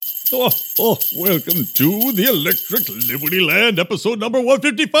Welcome to the Electric Liberty Land, episode number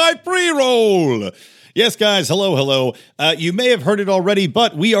 155 pre-roll. Yes, guys, hello. You may have heard it already,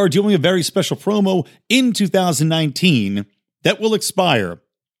 but we are doing a very special promo in 2019 that will expire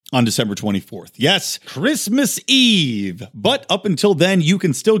on December 24th. Yes, Christmas Eve. But up until then, you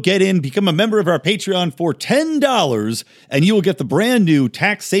can still get in, become a member of our Patreon for $10, and you will get the brand new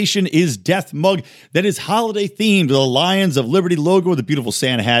Taxation is Death mug that is holiday themed with a Lions of Liberty logo with a beautiful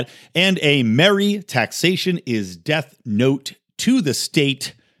Santa hat and a Merry Taxation is Death note to the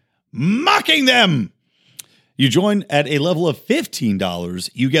state, mocking them. You join at a level of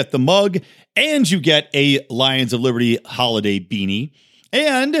 $15, you get the mug, and you get a Lions of Liberty holiday beanie.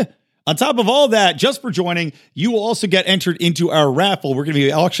 And on top of all that, just for joining, you will also get entered into our raffle. We're going to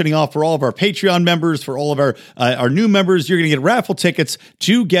be auctioning off for all of our Patreon members, for all of our new members. You're going to get raffle tickets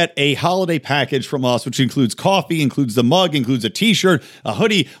to get a holiday package from us, which includes coffee, includes the mug, includes a t-shirt, a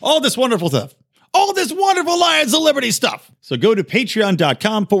hoodie, all this wonderful stuff. All this wonderful Lions of Liberty stuff. So go to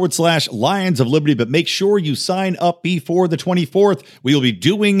patreon.com/Lions of Liberty, but make sure you sign up before the 24th. We will be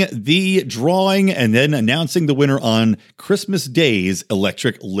doing the drawing and then announcing the winner on Christmas Day's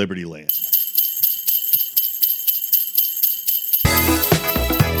Electric Liberty Land.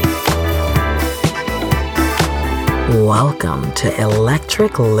 Welcome to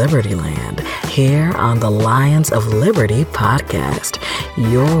Electric Liberty Land, here on the Lions of Liberty podcast,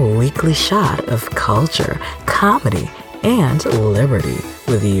 your weekly shot of culture, comedy, and liberty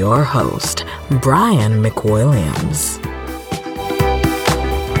with your host, Brian McWilliams.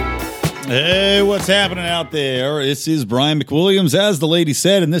 Hey, what's happening out there? This is Brian McWilliams, as the lady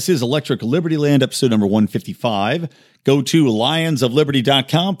said, and this is Electric Liberty Land, episode number 155. Go to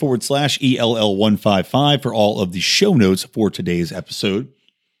lionsofliberty.com/ELL155 for all of the show notes for today's episode.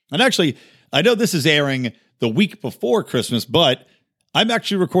 And actually, I know this is airing the week before Christmas, but I'm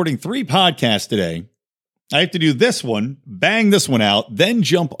actually recording 3 podcasts today. I have to do this one, bang this one out, then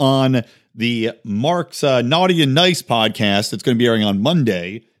jump on the Mark's Naughty and Nice podcast that's going to be airing on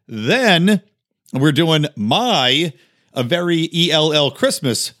Monday. Then we're doing a very ELL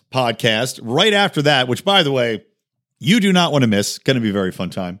Christmas podcast right after that, which, by the way, you do not want to miss. Going to be a very fun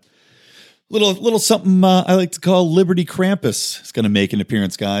time. Little something I like to call Liberty Krampus is going to make an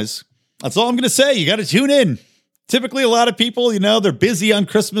appearance, guys. That's all I'm going to say. You got to tune in. Typically, a lot of people, they're busy on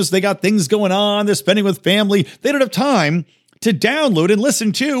Christmas. They got things going on. They're spending with family. They don't have time to download and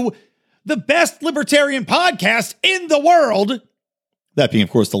listen to the best libertarian podcast in the world. That being, of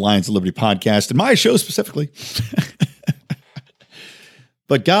course, the Lions of Liberty podcast and my show specifically.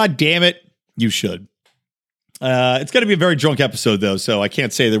 But God damn it, you should. It's going to be a very drunk episode, though, so I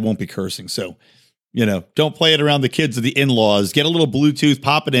can't say there won't be cursing. So, don't play it around the kids or the in-laws. Get a little Bluetooth,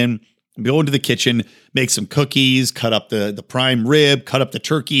 pop it in, go into the kitchen, make some cookies, cut up the prime rib, cut up the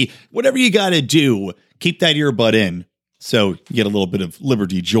turkey, whatever you got to do. Keep that earbud in so you get a little bit of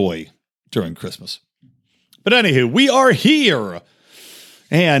liberty joy during Christmas. But anywho, we are here,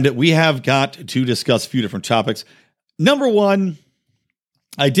 and we have got to discuss a few different topics. Number one,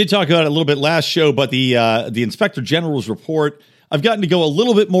 I did talk about it a little bit last show, but the Inspector General's report, I've gotten to go a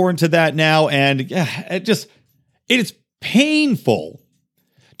little bit more into that now, and it's painful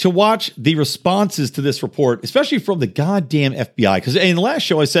to watch the responses to this report, especially from the goddamn FBI. Because in the last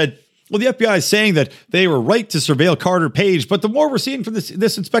show I said, well, the FBI is saying that they were right to surveil Carter Page, but the more we're seeing from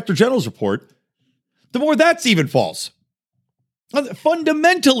this Inspector General's report, the more that's even false.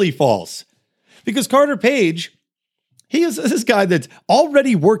 Fundamentally false. Because Carter Page, he is this guy that's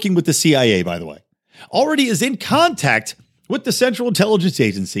already working with the CIA, by the way. Already is in contact with the Central Intelligence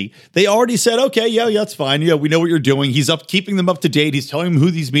Agency. They already said, okay, yeah, that's fine. Yeah, we know what you're doing. He's keeping them up to date. He's telling them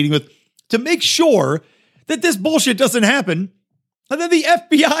who he's meeting with to make sure that this bullshit doesn't happen. And then the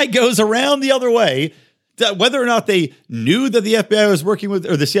FBI goes around the other way. Whether or not they knew that the FBI was working with,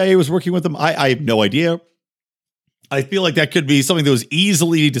 or the CIA was working with them, I have no idea. I feel like that could be something that was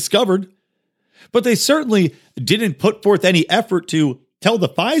easily discovered. But they certainly didn't put forth any effort to tell the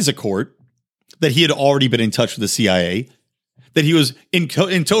FISA court that he had already been in touch with the CIA, that he was in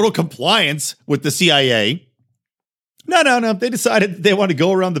total compliance with the CIA. No. They decided that they wanted to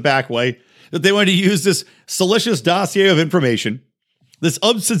go around the back way, that they wanted to use this salacious dossier of information, this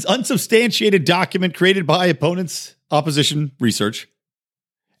unsubstantiated document created by opponents' opposition research,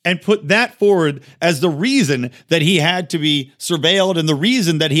 and put that forward as the reason that he had to be surveilled and the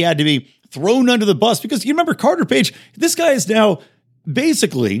reason that he had to be thrown under the bus. Because you remember Carter Page, this guy is now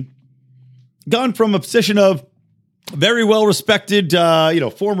basically gone from a position of very well-respected,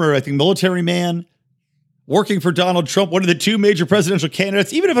 former, I think, military man, working for Donald Trump, one of the 2 major presidential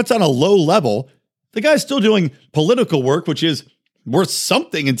candidates. Even if it's on a low level, the guy's still doing political work, which is worth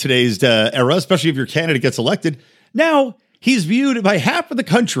something in today's era, especially if your candidate gets elected. Now he's viewed by half of the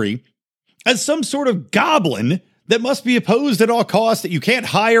country as some sort of goblin that must be opposed at all costs, that you can't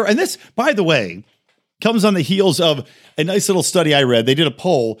hire. And this, by the way, comes on the heels of a nice little study I read. They did a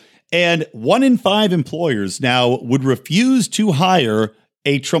poll, and 1 in 5 employers now would refuse to hire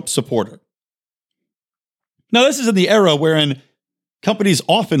a Trump supporter. Now, this is in the era wherein companies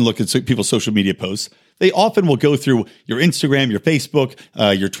often look at people's social media posts. They often will go through your Instagram, your Facebook,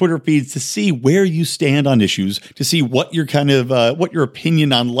 your Twitter feeds to see where you stand on issues, to see what your what your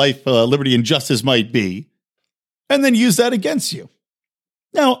opinion on life, liberty, and justice might be, and then use that against you.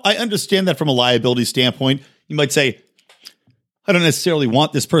 Now, I understand that from a liability standpoint. You might say, I don't necessarily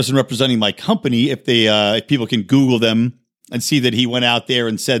want this person representing my company if people can Google them and see that he went out there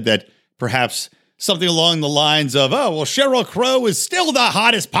and said that perhaps something along the lines of, oh, well, Sheryl Crow is still the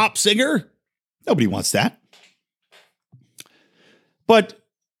hottest pop singer. Nobody wants that. But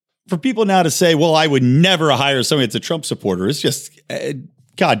for people now to say, well, I would never hire somebody that's a Trump supporter, is just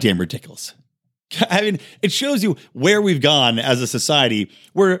goddamn ridiculous. I mean, it shows you where we've gone as a society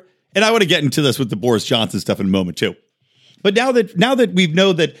where, and I want to get into this with the Boris Johnson stuff in a moment too. But now that we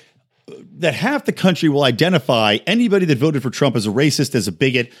know that half the country will identify anybody that voted for Trump as a racist, as a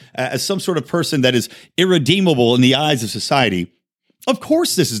bigot, as some sort of person that is irredeemable in the eyes of society, of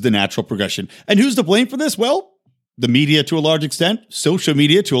course this is the natural progression. And who's to blame for this? Well, the media to a large extent, social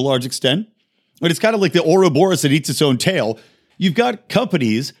media to a large extent. But it's kind of like the Ouroboros that eats its own tail. You've got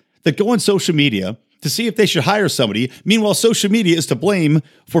companies that go on social media to see if they should hire somebody. Meanwhile, social media is to blame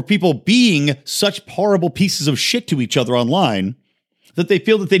for people being such horrible pieces of shit to each other online that they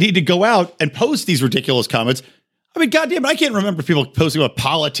feel that they need to go out and post these ridiculous comments. I mean, goddamn, I can't remember people posting about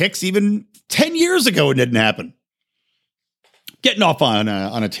politics even 10 years ago. It didn't happen. Getting off on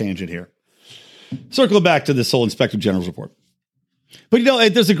a tangent here. Circling back to this whole Inspector General's report. But,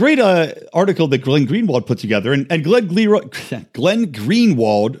 there's a great article that Glenn Greenwald put together. And Glenn Greenwald,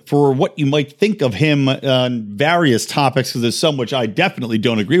 for what you might think of him on various topics, because there's some which I definitely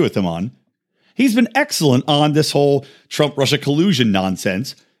don't agree with him on, he's been excellent on this whole Trump-Russia collusion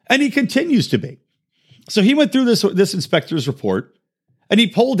nonsense, and he continues to be. So he went through this inspector's report, and he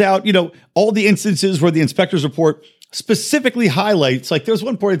pulled out, all the instances where the inspector's report specifically highlights, like there's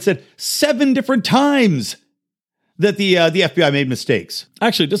one point that said 7 different times that the FBI made mistakes.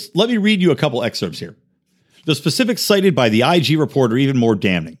 Actually, just let me read you a couple excerpts here. The specifics cited by the IG report are even more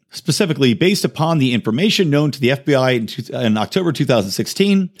damning. Specifically, based upon the information known to the FBI in October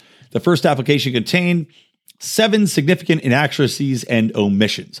 2016, the first application contained 7 significant inaccuracies and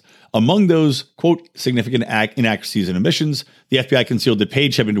omissions. Among those, quote, significant inaccuracies and omissions, the FBI concealed that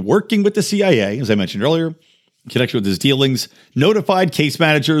Page had been working with the CIA, as I mentioned earlier, in connection with his dealings, notified case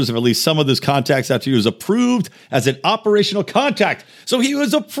managers of at least some of those contacts after he was approved as an operational contact. So he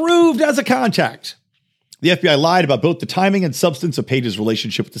was approved as a contact. The FBI lied about both the timing and substance of Page's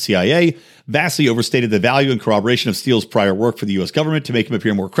relationship with the CIA, vastly overstated the value and corroboration of Steele's prior work for the U.S. government to make him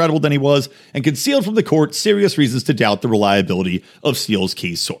appear more credible than he was, and concealed from the court serious reasons to doubt the reliability of Steele's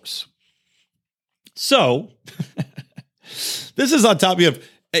key source. So, this is on top of,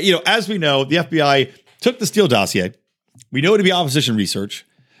 as we know, the FBI took the Steele dossier. We know it to be opposition research.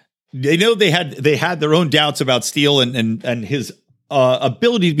 They know they had their own doubts about Steele and his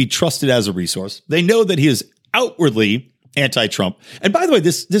ability to be trusted as a resource. They know that he is outwardly anti-Trump. And by the way,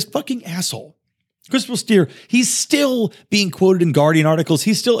 this fucking asshole, Christopher Steele, he's still being quoted in Guardian articles.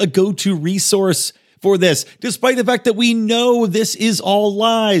 He's still a go-to resource for this, despite the fact that we know this is all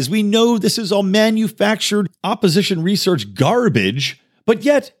lies. We know this is all manufactured opposition research garbage, but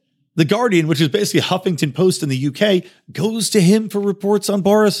yet The Guardian, which is basically Huffington Post in the UK, goes to him for reports on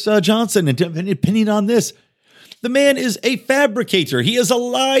Boris Johnson and an opinion on this. The man is a fabricator. He is a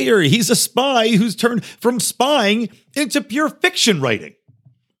liar. He's a spy who's turned from spying into pure fiction writing.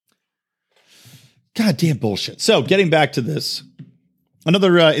 Goddamn bullshit. So getting back to this,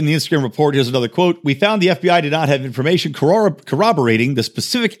 another in the Instagram report, here's another quote. We found the FBI did not have information corroborating the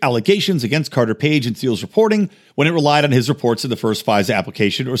specific allegations against Carter Page in Steele's reporting when it relied on his reports in the first FISA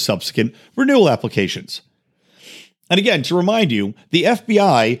application or subsequent renewal applications. And again, to remind you, the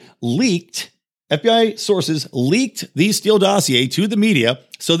FBI sources leaked the Steele dossier to the media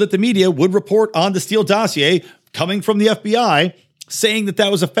so that the media would report on the Steele dossier coming from the FBI, saying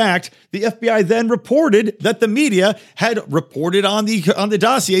that was a fact. The FBI then reported that the media had reported on the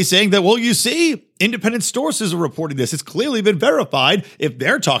dossier, saying that, well, you see, independent sources are reporting this. It's clearly been verified if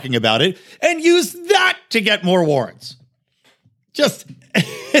they're talking about it, and used that to get more warrants. Just,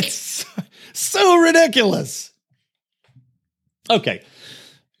 it's so ridiculous. Okay.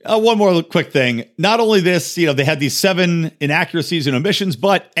 One more quick thing. Not only this, they had these 7 inaccuracies and omissions,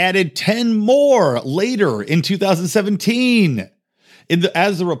 but added 10 more later in 2017.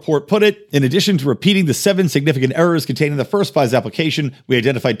 As the report put it, in addition to repeating the 7 significant errors contained in the first FISA application, we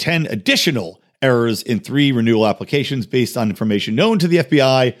identified 10 additional errors in 3 renewal applications based on information known to the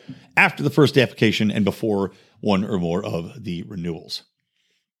FBI after the first application and before one or more of the renewals.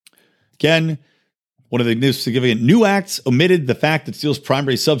 Again, one of the most significant new acts omitted the fact that Steele's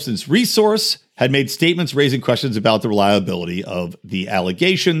primary substance resource had made statements raising questions about the reliability of the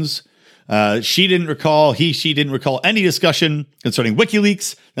allegations. She didn't recall any discussion concerning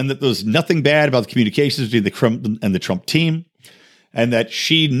WikiLeaks, and that there was nothing bad about the communications between the Trump team, and that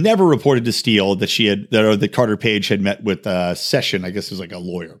she never reported to Steele that Carter Page had met with Session. I guess it was like a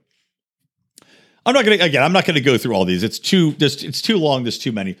lawyer. I'm not going to go through all these. It's too long. There's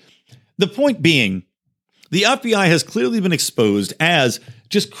too many. The point being, the FBI has clearly been exposed as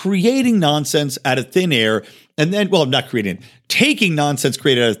just creating nonsense out of thin air, and then, taking nonsense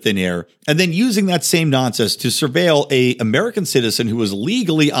created out of thin air, and then using that same nonsense to surveil an American citizen who was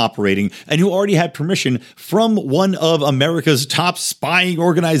legally operating and who already had permission from one of America's top spying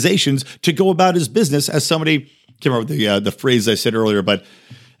organizations to go about his business as somebody, I can't remember the phrase I said earlier, but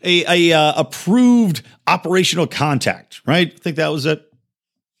a approved operational contact, right? I think that was it.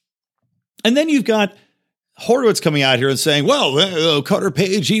 And then you've got Horowitz coming out here and saying, well, Carter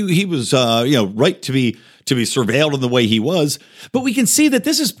Page, he was, right to be surveilled in the way he was. But we can see that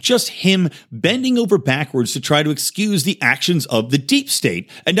this is just him bending over backwards to try to excuse the actions of the deep state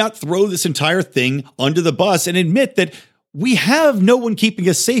and not throw this entire thing under the bus and admit that we have no one keeping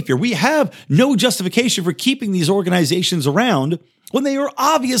us safe here. We have no justification for keeping these organizations around when they are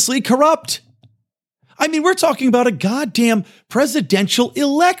obviously corrupt. I mean, we're talking about a goddamn presidential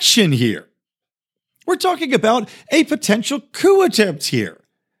election here. We're talking about a potential coup attempt here.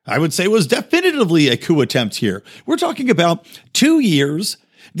 I would say it was definitively a coup attempt here. We're talking about 2 years,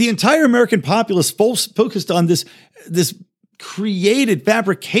 the entire American populace focused on this created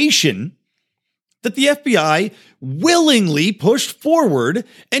fabrication that the FBI willingly pushed forward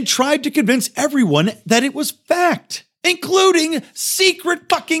and tried to convince everyone that it was fact, including secret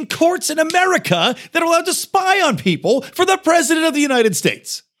fucking courts in America that are allowed to spy on people for the president of the United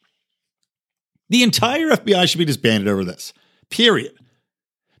States. The entire FBI should be disbanded over this. Period.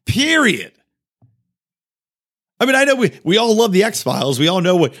 I mean, I know we all love the X-Files. We all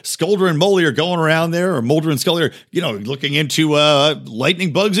know what Skolder and Mully are going around there, or Mulder and Scully are, looking into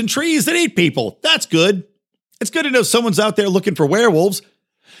lightning bugs and trees that eat people. That's good. It's good to know someone's out there looking for werewolves.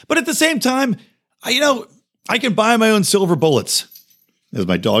 But at the same time, I can buy my own silver bullets. There's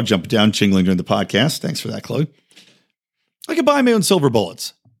my dog jumping down, jingling during the podcast. Thanks for that, Chloe. I can buy my own silver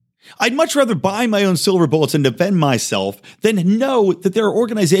bullets. I'd much rather buy my own silver bullets and defend myself than know that there are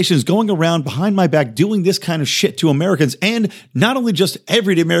organizations going around behind my back doing this kind of shit to Americans, and not only just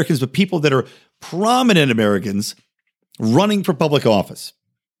everyday Americans, but people that are prominent Americans running for public office.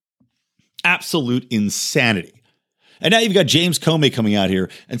 Absolute insanity. And now you've got James Comey coming out here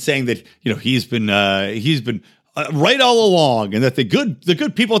and saying that, he's been right all along, and that the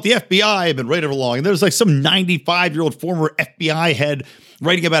good people at the FBI have been right all along. And there's like some 95-year-old former FBI head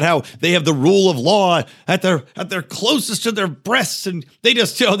writing about how they have the rule of law at their closest to their breasts, and they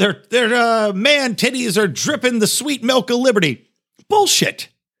just, their man titties are dripping the sweet milk of liberty. Bullshit,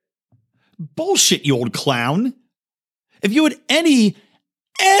 you old clown. If you had any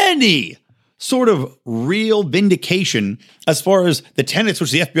sort of real vindication as far as the tenets which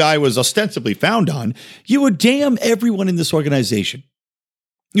the FBI was ostensibly found on, you would damn everyone in this organization.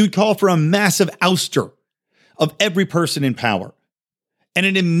 You would call for a massive ouster of every person in power, and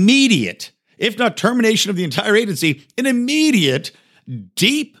an immediate, if not termination of the entire agency, an immediate,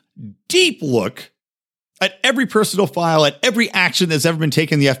 deep look at every personal file, at every action that's ever been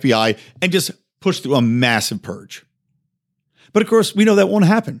taken in the FBI, and just push through a massive purge. But of course, we know that won't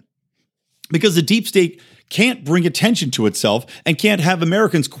happen, because the deep state can't bring attention to itself and can't have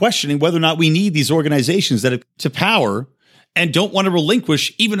Americans questioning whether or not we need these organizations that have to power and don't want to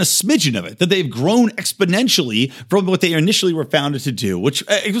relinquish even a smidgen of it, that they've grown exponentially from what they initially were founded to do, which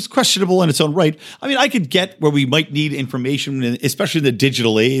it was questionable in its own right. I mean, I could get where we might need information, especially in the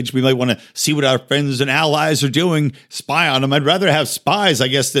digital age. We might want to see what our friends and allies are doing, spy on them. I'd rather have spies, I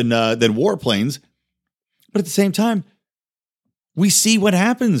guess, than warplanes. But at the same time, we see what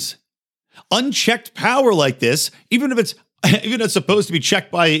happens. Unchecked power like this, even if it's supposed to be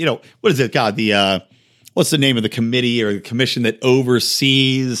checked by, what is it? God, what's the name of the committee or the commission that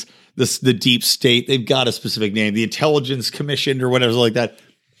oversees the deep state? They've got a specific name, the Intelligence Commission or whatever like that.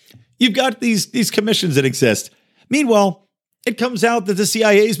 You've got these commissions that exist. Meanwhile, It comes out that the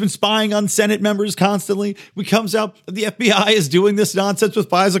CIA has been spying on Senate members constantly. It comes out that the FBI is doing this nonsense with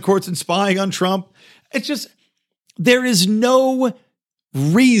FISA courts and spying on Trump. It's just, there is no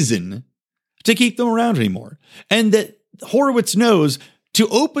reason to keep them around anymore. And that Horowitz knows to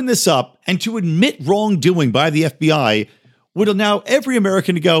open this up and to admit wrongdoing by the FBI would allow every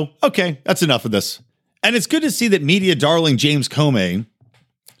American to go, okay, that's enough of this. And it's good to see that media darling James Comey,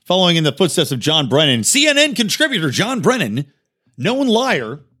 following in the footsteps of John Brennan, CNN contributor John Brennan, known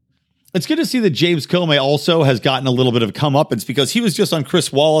liar. It's good to see that James Comey also has gotten a little bit of comeuppance because he was just on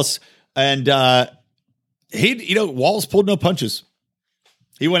Chris Wallace and Wallace pulled no punches.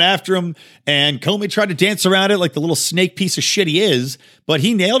 He went after him and Comey tried to dance around it like the little snake piece of shit he is, but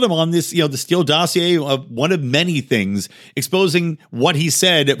he nailed him on this, the Steele dossier, one of many things, exposing what he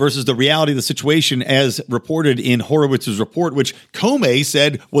said versus the reality of the situation as reported in Horowitz's report, which Comey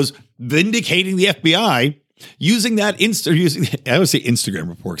said was vindicating the FBI using that I would say Instagram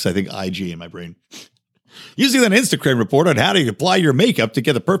report because I think IG in my brain. Using that Instagram report on how to apply your makeup to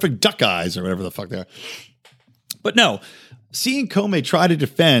get the perfect duck eyes or whatever the fuck they are. But no, seeing Comey try to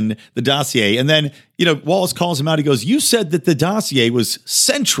defend the dossier, and then, Wallace calls him out. He goes, you said that the dossier was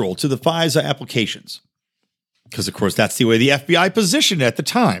central to the FISA applications. Because, of course, that's the way the FBI positioned it at the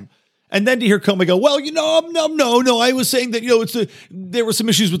time. And then to hear Comey go, well, no, I was saying that, there were some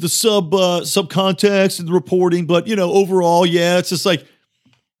issues with the subcontext and the reporting, but, overall, yeah, it's just like,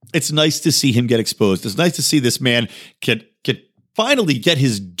 it's nice to see him get exposed. It's nice to see this man can finally get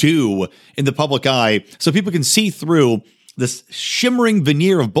his due in the public eye so people can see through this shimmering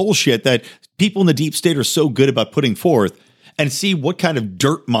veneer of bullshit that people in the deep state are so good about putting forth and see what kind of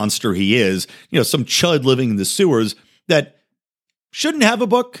dirt monster he is. Some chud living in the sewers that shouldn't have a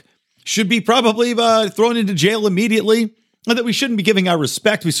book, should be probably thrown into jail immediately, and that we shouldn't be giving our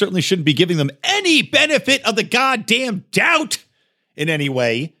respect. We certainly shouldn't be giving them any benefit of the goddamn doubt in any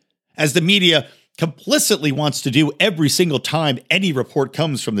way, as the media complicitly wants to do every single time any report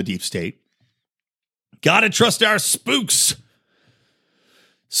comes from the deep state. Gotta trust our spooks.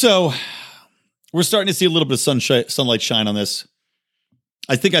 So we're starting to see a little bit of sunlight shine on this.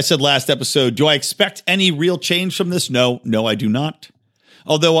 I think I said last episode, do I expect any real change from this? No, I do not.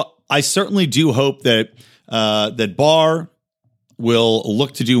 Although I certainly do hope that that Barr will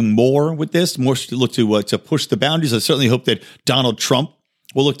look to do more with this, more to look to push the boundaries. I certainly hope that Donald Trump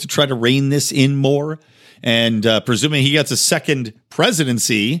will look to try to rein this in more. And presuming he gets a second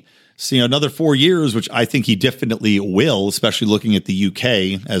presidency, another 4 years, which I think he definitely will, especially looking at the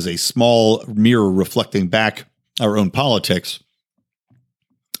UK as a small mirror reflecting back our own politics.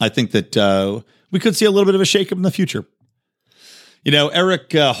 I think that we could see a little bit of a shakeup in the future.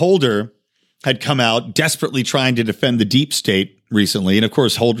 Eric Holder had come out desperately trying to defend the deep state recently. And of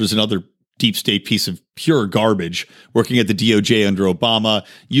course, Holder's another deep state piece of pure garbage, working at the DOJ under Obama,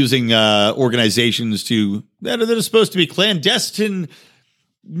 using organizations that are supposed to be clandestine,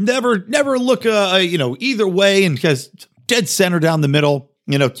 never look, either way, and has dead center down the middle,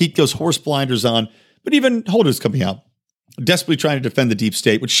 keep those horse blinders on. But even Holder's coming out, desperately trying to defend the deep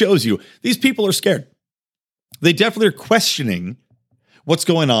state, which shows you these people are scared. They definitely are questioning what's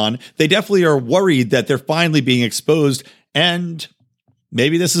going on. They definitely are worried that they're finally being exposed. And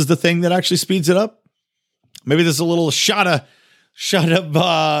maybe this is the thing that actually speeds it up. Maybe there's a little shot of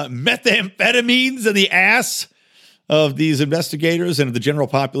methamphetamines in the ass of these investigators and of the general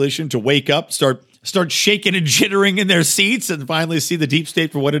population to wake up, start shaking and jittering in their seats and finally see the deep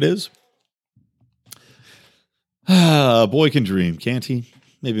state for what it is. A boy can dream, can't he?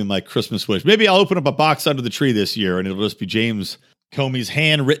 Maybe my Christmas wish. Maybe I'll open up a box under the tree this year and it'll just be James Comey's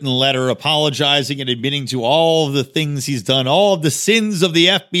handwritten letter apologizing and admitting to all of the things he's done, all of the sins of the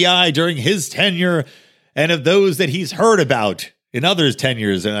FBI during his tenure and of those that he's heard about in others'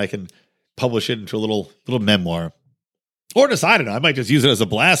 tenures. And I can publish it into a little memoir. Or just, I don't know, I might just use it as a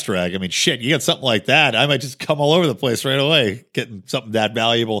blast rag. I mean, shit, you get something like that, I might just come all over the place right away, getting something that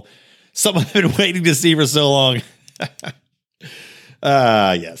valuable. Something I've been waiting to see for so long.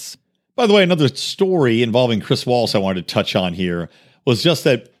 Yes. By the way, another story involving Chris Wallace I wanted to touch on here was just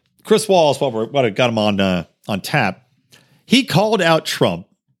that Chris Wallace, while we got him on tap, he called out Trump.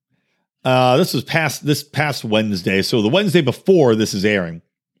 This was this past Wednesday, so the Wednesday before this is airing.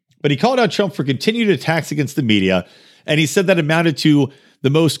 But he called out Trump for continued attacks against the media, and he said that amounted to the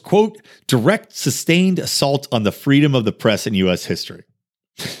most, quote, direct sustained assault on the freedom of the press in U.S. history.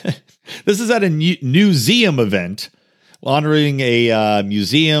 This is at a museum event honoring a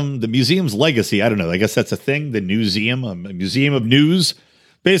museum, the museum's legacy. I don't know. I guess that's a thing. The museum, a museum of news,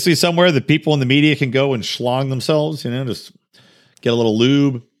 basically somewhere that people in the media can go and schlong themselves, just get a little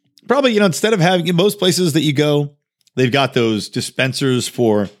lube. Probably, instead of having in most places that you go They've got those dispensers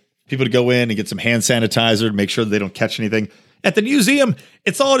for people to go in and get some hand sanitizer to make sure that they don't catch anything. At the museum,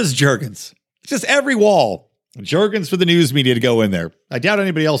 it's all just Jergens. It's just every wall. Jergens for the news media to go in there. I doubt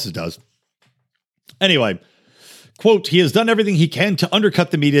anybody else's does. Anyway, quote, he has done everything he can to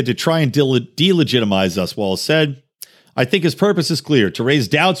undercut the media to try and delegitimize us, Wallace said. I think his purpose is clear, to raise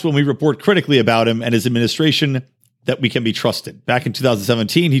doubts when we report critically about him and his administration that we can be trusted. Back in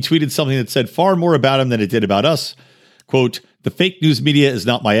 2017, he tweeted something that said far more about him than it did about us. Quote, the fake news media is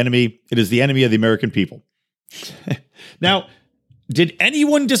not my enemy. It is the enemy of the American people. Now, did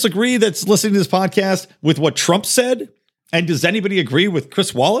anyone disagree that's listening to this podcast with what Trump said? And does anybody agree with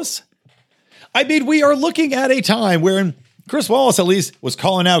Chris Wallace? I mean, we are looking at a time where Chris Wallace at least was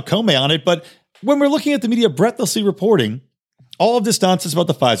calling out Comey on it. But when we're looking at the media breathlessly reporting all of this nonsense about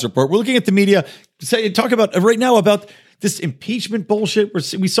the Pfizer report, we're looking at the media talk about right now about this impeachment bullshit.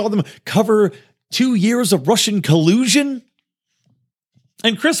 We saw them cover 2 years of Russian collusion.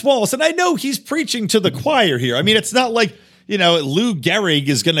 And Chris Wallace, and I know he's preaching to the choir here. I mean, it's not like, Lou Gehrig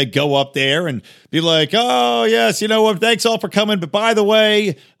is going to go up there and be like, oh, yes, thanks all for coming. But by the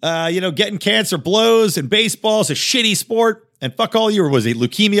way, getting cancer blows and baseball is a shitty sport. And fuck all you, or was it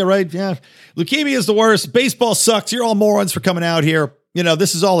leukemia, right? Yeah. Leukemia is the worst. Baseball sucks. You're all morons for coming out here.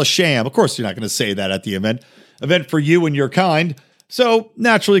 This is all a sham. Of course, you're not going to say that at the event for you and your kind. So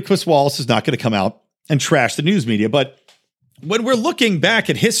naturally, Chris Wallace is not going to come out and trash the news media. But when we're looking back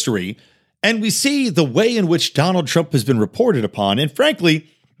at history and we see the way in which Donald Trump has been reported upon, and frankly,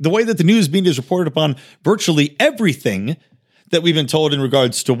 the way that the news media is reported upon virtually everything that we've been told in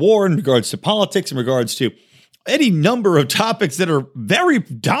regards to war, in regards to politics, in regards to any number of topics that are very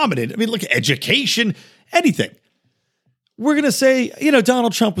dominant. I mean, look at education, anything. We're going to say,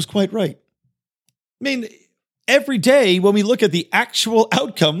 Donald Trump was quite right. I mean, every day when we look at the actual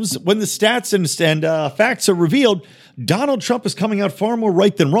outcomes, when the stats and facts are revealed, Donald Trump is coming out far more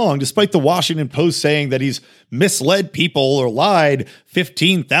right than wrong, despite the Washington Post saying that he's misled people or lied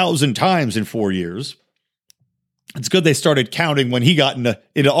 15,000 times in 4 years. It's good they started counting when he got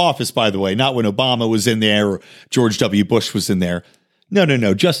into office, by the way, not when Obama was in there or George W. Bush was in there.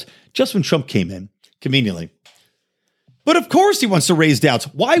 No. Just when Trump came in, conveniently. But of course he wants to raise doubts.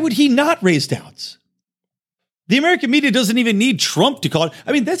 Why would he not raise doubts? The American media doesn't even need Trump to call it.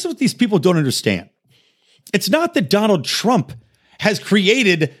 I mean, that's what these people don't understand. It's not that Donald Trump has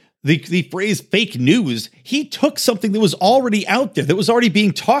created the phrase fake news. He took something that was already out there, that was already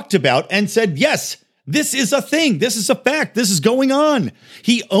being talked about, and said, yes, this is a thing. This is a fact. This is going on.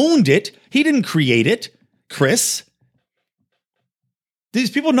 He owned it. He didn't create it, Chris. These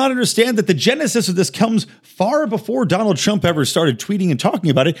people not understand that the genesis of this comes far before Donald Trump ever started tweeting and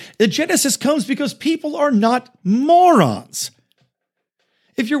talking about it. The genesis comes because people are not morons.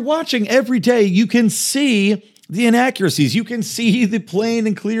 If you're watching every day, you can see the inaccuracies. You can see the plain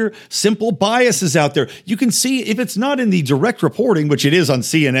and clear, simple biases out there. You can see if it's not in the direct reporting, which it is on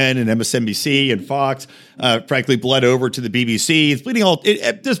CNN and MSNBC and Fox, frankly, bled over to the BBC. It's bleeding all.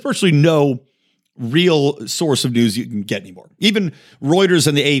 There's virtually no real source of news you can get anymore. Even Reuters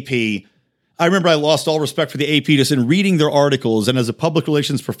and the AP. I remember I lost all respect for the AP just in reading their articles. And as a public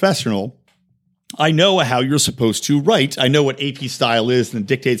relations professional, I know how you're supposed to write. I know what AP style is and it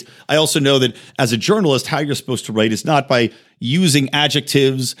dictates. I also know that as a journalist, how you're supposed to write is not by using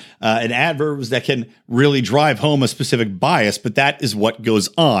adjectives and adverbs that can really drive home a specific bias, but that is what goes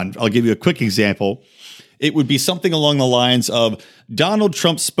on. I'll give you a quick example. It would be something along the lines of Donald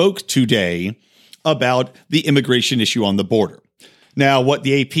Trump spoke today about the immigration issue on the border. Now, what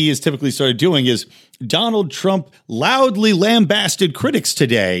the AP has typically started doing is Donald Trump loudly lambasted critics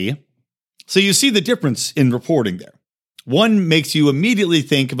today. So you see the difference in reporting there. One makes you immediately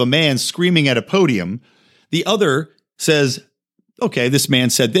think of a man screaming at a podium. The other says, okay, this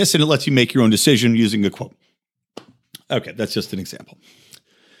man said this, and it lets you make your own decision using a quote. Okay, that's just an example.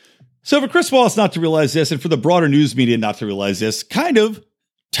 So for Chris Wallace not to realize this, and for the broader news media not to realize this, kind of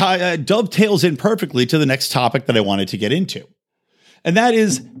dovetails in perfectly to the next topic that I wanted to get into. And that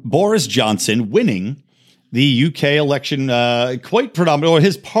is Boris Johnson winning the UK election quite predominantly, or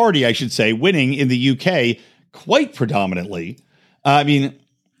his party, I should say, winning in the UK quite predominantly. I mean,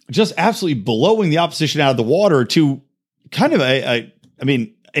 just absolutely blowing the opposition out of the water to kind of a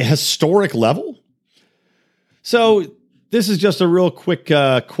historic level. So this is just a real quick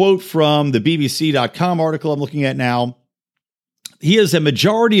quote from the BBC.com article I'm looking at now. He is a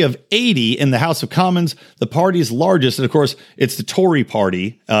majority of 80 in the House of Commons, the party's largest. And of course, it's the Tory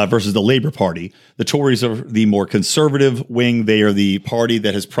party versus the Labour Party. The Tories are the more conservative wing. They are the party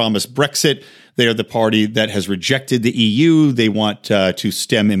that has promised Brexit. They are the party that has rejected the EU. They want to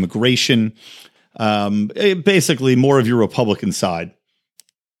stem immigration. basically more of your Republican side.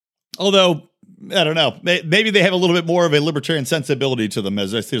 Although, I don't know, maybe they have a little bit more of a libertarian sensibility to them,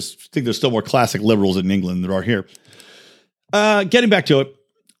 as I think there's still more classic liberals in England than there are here. Getting back to it,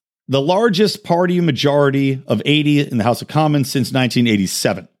 the largest party majority of 80 in the House of Commons since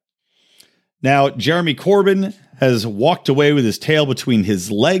 1987. Now, Jeremy Corbyn has walked away with his tail between his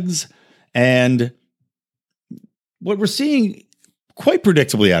legs, and what we're seeing quite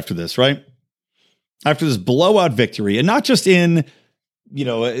predictably after this, right? After this blowout victory, and not just in,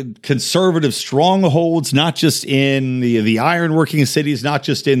 conservative strongholds, not just in the ironworking cities, not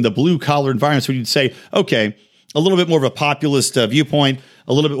just in the blue collar environments where you'd say, okay, a little bit more of a populist viewpoint,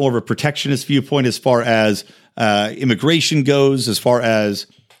 a little bit more of a protectionist viewpoint as far as immigration goes, as far as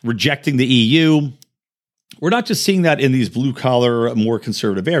rejecting the EU. We're not just seeing that in these blue collar, more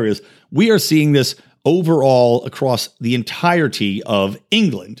conservative areas. We are seeing this overall across the entirety of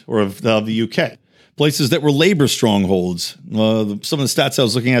England or of the UK. Places that were labor strongholds. Some of the stats I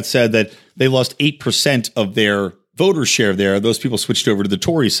was looking at said that they lost 8% of their voter share there. Those people switched over to the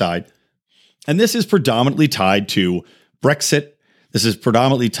Tory side. And this is predominantly tied to Brexit. This is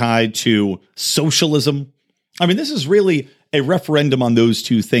predominantly tied to socialism. I mean, this is really a referendum on those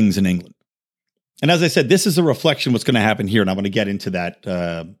two things in England. And as I said, this is a reflection of what's going to happen here, and I'm going to get into that.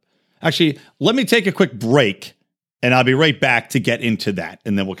 Actually, let me take a quick break, and I'll be right back to get into that,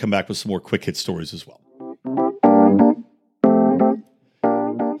 and then we'll come back with some more quick hit stories as well.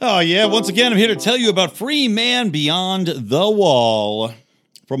 Oh, yeah. Once again, I'm here to tell you about Free Man Beyond the Wall.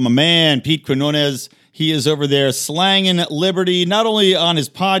 From my man, Pete Quinones. He is over there slanging liberty, not only on his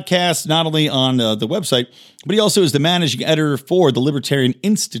podcast, not only on the website, but he also is the managing editor for the Libertarian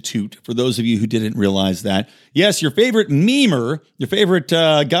Institute, for those of you who didn't realize that. Yes, your favorite memer, your favorite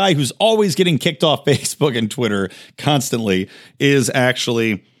guy who's always getting kicked off Facebook and Twitter constantly, is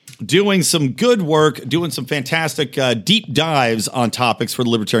actually doing some good work, doing some fantastic deep dives on topics for the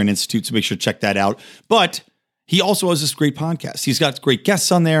Libertarian Institute, so make sure to check that out. But he also has this great podcast. He's got great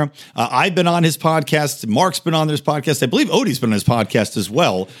guests on there. I've been on his podcast. Mark's been on his podcast. I believe Odie's been on his podcast as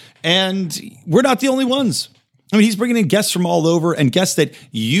well. And we're not the only ones. I mean, he's bringing in guests from all over, and guests that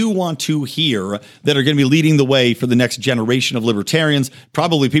you want to hear that are going to be leading the way for the next generation of libertarians,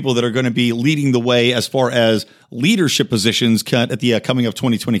 probably people that are going to be leading the way as far as leadership positions at the coming up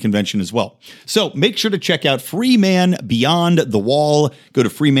 2020 convention as well. So make sure to check out Free Man Beyond the Wall. Go to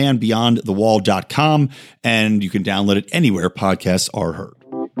freemanbeyondthewall.com, and you can download it anywhere podcasts are heard.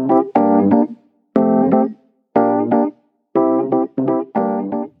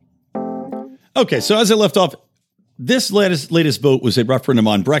 Okay, so as I left off, this latest vote was a referendum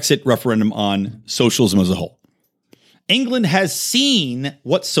on Brexit, referendum on socialism as a whole. England has seen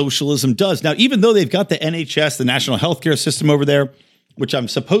what socialism does. Now, even though they've got the NHS, the national healthcare system over there, which I'm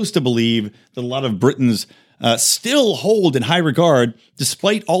supposed to believe that a lot of Britons still hold in high regard,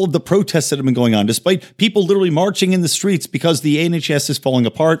 despite all of the protests that have been going on, despite people literally marching in the streets because the NHS is falling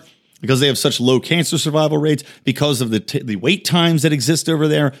apart, because they have such low cancer survival rates, because of the wait times that exist over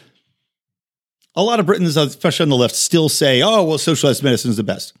there. A lot of Britons, especially on the left, still say, oh, well, socialized medicine is the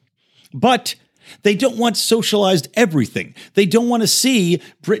best. But they don't want socialized everything. They don't want to see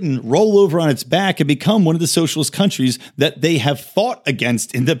Britain roll over on its back and become one of the socialist countries that they have fought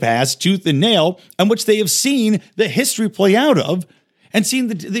against in the past, tooth and nail, and which they have seen the history play out of, and seen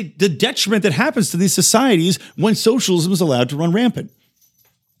the detriment that happens to these societies when socialism is allowed to run rampant.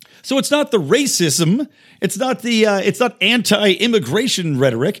 So it's not the racism, it's not anti-immigration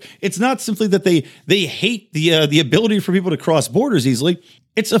rhetoric, it's not simply that they hate the ability for people to cross borders easily.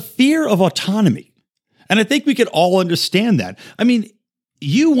 It's a fear of autonomy. And I think we could all understand that. I mean,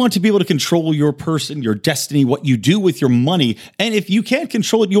 you want to be able to control your person, your destiny, what you do with your money. And if you can't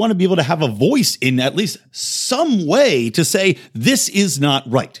control it, you want to be able to have a voice in at least some way to say, this is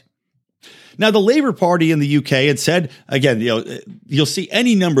not right. Now, the Labour Party in the UK had said, again, you'll see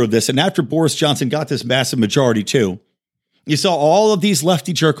any number of this. And after Boris Johnson got this massive majority too, you saw all of these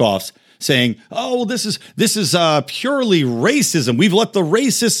lefty jerk-offs saying, oh, well, this is purely racism. We've let the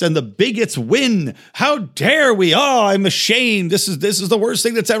racists and the bigots win. How dare we? Oh, I'm ashamed. This is the worst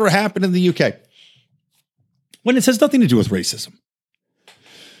thing that's ever happened in the UK. When it has nothing to do with racism,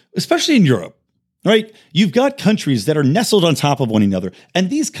 especially in Europe, right? You've got countries that are nestled on top of one another.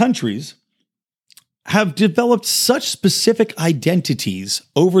 And these countries have developed such specific identities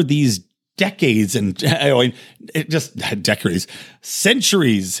over these decades and just decades,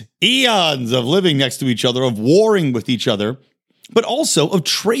 centuries, eons of living next to each other, of warring with each other, but also of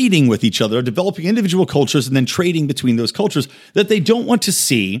trading with each other, developing individual cultures and then trading between those cultures, that they don't want to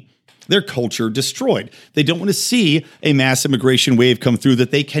see their culture destroyed. They don't want to see a mass immigration wave come through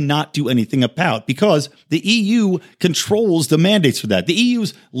that they cannot do anything about because the EU controls the mandates for that. The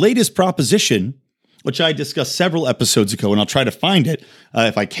EU's latest proposition, which I discussed several episodes ago, and I'll try to find it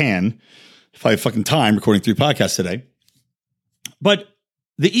if I can, if I have fucking time recording 3 podcasts today. But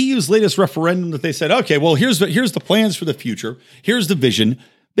the EU's latest referendum that they said, okay, well, here's the plans for the future. Here's the vision.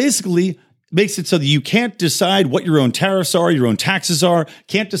 Basically makes it so that you can't decide what your own tariffs are, your own taxes are,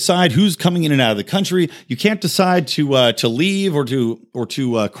 can't decide who's coming in and out of the country. You can't decide to leave or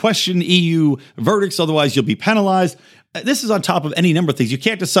to question EU verdicts. Otherwise, you'll be penalized. This is on top of any number of things. You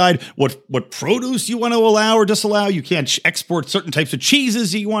can't decide what produce you want to allow or disallow. You can't export certain types of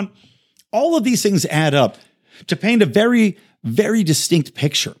cheeses you want. All of these things add up to paint a very, very distinct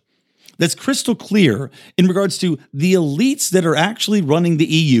picture that's crystal clear in regards to the elites that are actually running the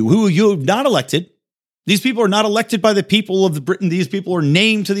EU, who you have not elected. These people are not elected by the people of Britain. These people are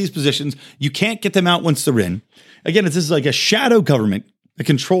named to these positions. You can't get them out once they're in. Again, this is like a shadow government that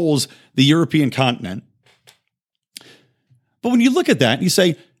controls the European continent. But when you look at that, you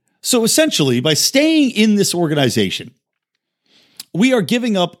say, so essentially, by staying in this organization, we are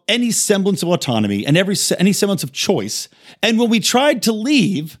giving up any semblance of autonomy and any semblance of choice. And when we tried to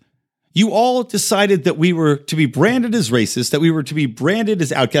leave, you all decided that we were to be branded as racist, that we were to be branded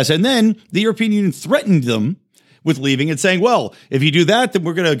as outcasts. And then the European Union threatened them with leaving and saying, well, if you do that, then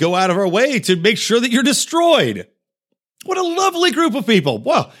we're going to go out of our way to make sure that you're destroyed. What a lovely group of people.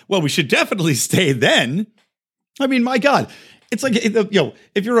 Well, we should definitely stay then. I mean, my God, it's like,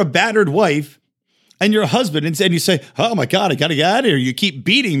 if you're a battered wife and your husband and you say, oh my God, I got to get out of here. You keep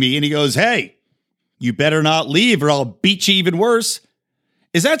beating me. And he goes, hey, you better not leave or I'll beat you even worse.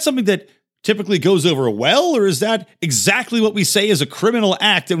 Is that something that typically goes over well, or is that exactly what we say is a criminal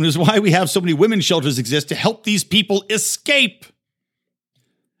act and is why we have so many women's shelters exist to help these people escape?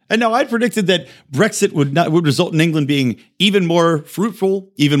 And now I predicted that Brexit would result in England being even more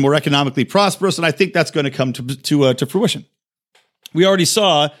fruitful, even more economically prosperous, and I think that's going to come to fruition. We already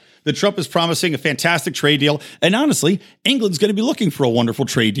saw that Trump is promising a fantastic trade deal, and honestly, England's going to be looking for a wonderful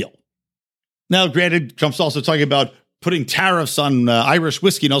trade deal. Now, granted, Trump's also talking about putting tariffs on Irish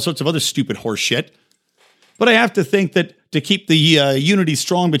whiskey and all sorts of other stupid horse shit. But I have to think that to keep the unity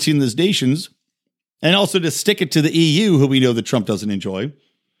strong between these nations, and also to stick it to the EU, who we know that Trump doesn't enjoy,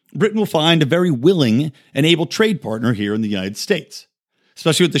 Britain will find a very willing and able trade partner here in the United States,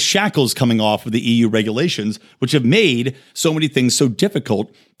 especially with the shackles coming off of the EU regulations, which have made so many things so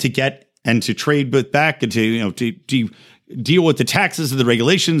difficult to get and to trade with back and to deal with the taxes and the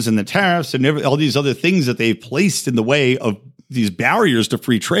regulations and the tariffs and all these other things that they've placed in the way of these barriers to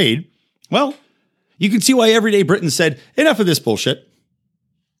free trade. Well, you can see why everyday Britain said, enough of this bullshit.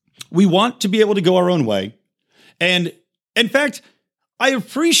 We want to be able to go our own way. And in fact, I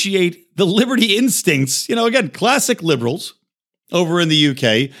appreciate the liberty instincts, again, classic liberals over in the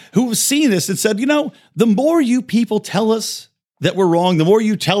UK who have seen this and said, the more you people tell us that we're wrong, the more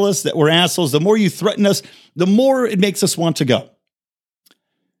you tell us that we're assholes, the more you threaten us, the more it makes us want to go.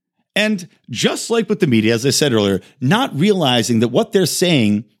 And just like with the media, as I said earlier, not realizing that what they're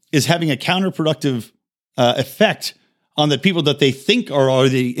saying is having a counterproductive effect on the people that they think are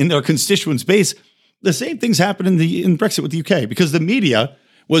in their constituents' base, the same things happen in Brexit with the UK, because the media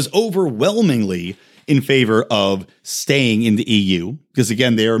was overwhelmingly in favor of staying in the EU, because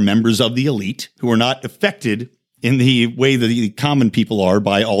again, they are members of the elite who are not affected in the way that the common people are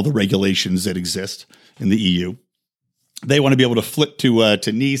by all the regulations that exist in the EU. They want to be able to flit to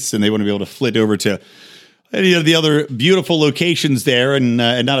Nice, and they want to be able to flit over to any of the other beautiful locations there and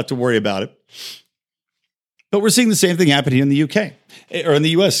not have to worry about it. But we're seeing the same thing happen here in the UK, or in the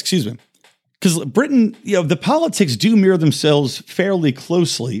US, excuse me. Because Britain, the politics do mirror themselves fairly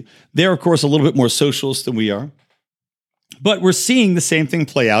closely. They're, of course, a little bit more socialist than we are. But we're seeing the same thing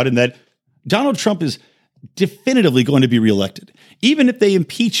play out in that Donald Trump is definitively going to be reelected. Even if they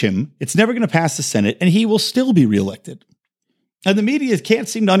impeach him, it's never going to pass the Senate, and he will still be reelected. And the media can't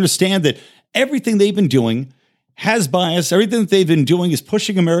seem to understand that everything they've been doing has bias. Everything that they've been doing is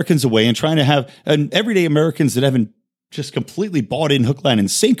pushing Americans away and trying to have everyday Americans that haven't just completely bought in hook, line, and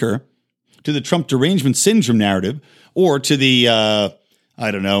sinker to the Trump derangement syndrome narrative, or to the,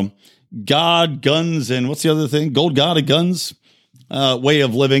 God, guns, and what's the other thing? Gold God of guns way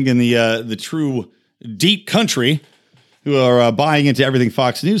of living in the true deep country, who are buying into everything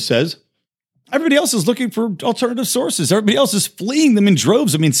Fox News says. Everybody else is looking for alternative sources. Everybody else is fleeing them in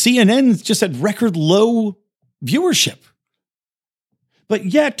droves. I mean, CNN just had record low viewership. But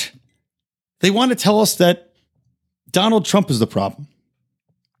yet, they want to tell us that Donald Trump is the problem.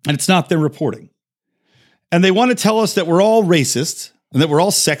 And it's not their reporting. And they want to tell us that we're all racist. and that we're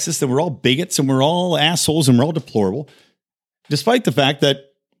all sexist and we're all bigots and we're all assholes and we're all deplorable, despite the fact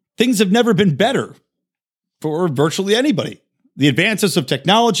that things have never been better for virtually anybody. The advances of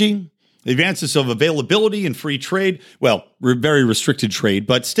technology, the advances of availability and free trade, well, very restricted trade,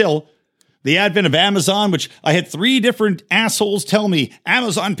 but still, the advent of Amazon, which I had 3 different assholes tell me,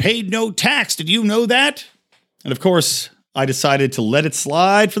 Amazon paid no tax. Did you know that? And of course, I decided to let it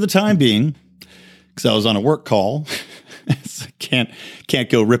slide for the time being because I was on a work call. So I can't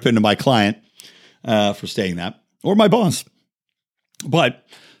go rip into my client for saying that, or my boss. But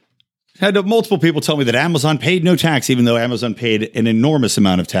had multiple people tell me that Amazon paid no tax, even though Amazon paid an enormous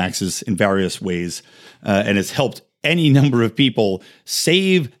amount of taxes in various ways, and has helped any number of people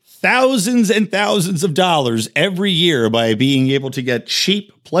save thousands and thousands of dollars every year by being able to get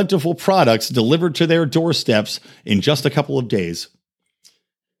cheap, plentiful products delivered to their doorsteps in just a couple of days.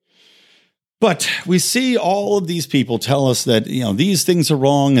 But we see all of these people tell us that, these things are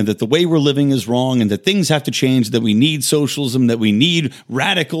wrong and that the way we're living is wrong and that things have to change, that we need socialism, that we need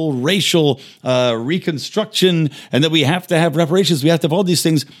radical racial reconstruction, and that we have to have reparations. We have to have all these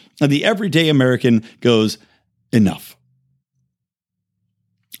things. And the everyday American goes, enough.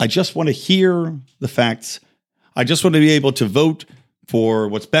 I just want to hear the facts. I just want to be able to vote for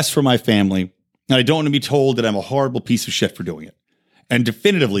what's best for my family. And I don't want to be told that I'm a horrible piece of shit for doing it. And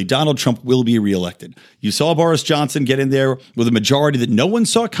definitively, Donald Trump will be reelected. You saw Boris Johnson get in there with a majority that no one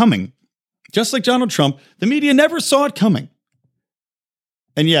saw coming. Just like Donald Trump, the media never saw it coming.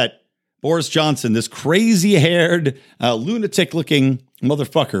 And yet, Boris Johnson, this crazy-haired, lunatic-looking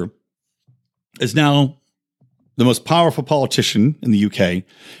motherfucker, is now the most powerful politician in the UK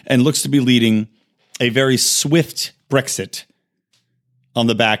and looks to be leading a very swift Brexit on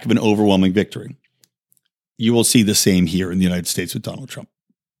the back of an overwhelming victory. You will see the same here in the United States with Donald Trump.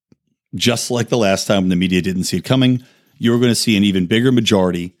 Just like the last time when the media didn't see it coming, you're going to see an even bigger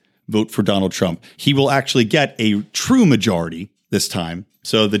majority vote for Donald Trump. He will actually get a true majority this time.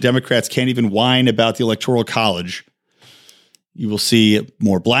 So the Democrats can't even whine about the Electoral College. You will see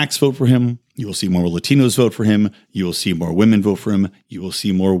more blacks vote for him. You will see more Latinos vote for him. You will see more women vote for him. You will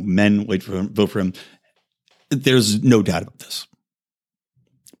see more men vote for him. There's no doubt about this.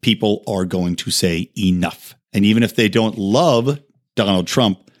 People are going to say enough. And even if they don't love Donald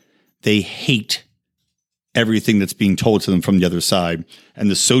Trump, they hate everything that's being told to them from the other side and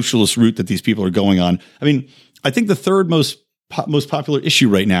the socialist route that these people are going on. I mean, I think the third most popular issue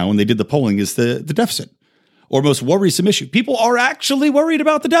right now when they did the polling is the deficit, or most worrisome issue. People are actually worried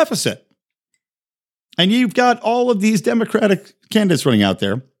about the deficit. And you've got all of these Democratic candidates running out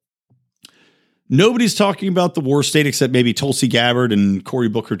there. Nobody's talking about the war state except maybe Tulsi Gabbard and Cory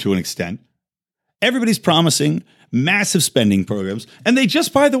Booker to an extent. Everybody's promising massive spending programs. And they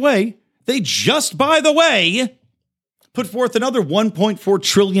just, by the way, put forth another $1.4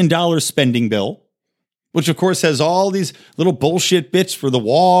 trillion spending bill, which of course has all these little bullshit bits for the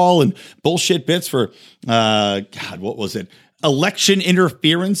wall and bullshit bits for, what was it? Election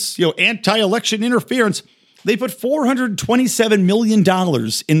interference, anti-election interference. They put $427 million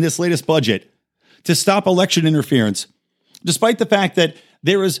in this latest budget to stop election interference, despite the fact that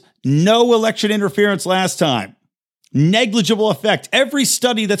there was no election interference last time. Negligible effect. Every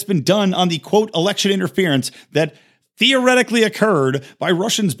study that's been done on the, quote, election interference that theoretically occurred by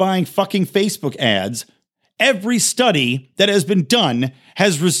Russians buying fucking Facebook ads, every study that has been done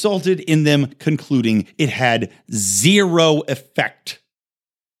has resulted in them concluding it had zero effect.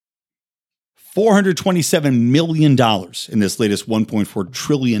 $427 million in this latest $1.4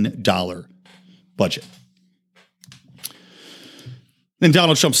 trillion budget. Then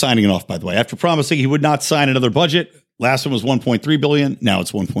Donald Trump signing it off, by the way, after promising he would not sign another budget. Last one was $1.3 billion. Now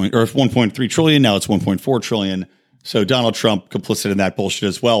it's $1.3 trillion. Now it's $1.4 trillion. So Donald Trump complicit in that bullshit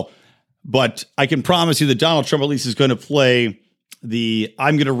as well. But I can promise you that Donald Trump at least is going to play the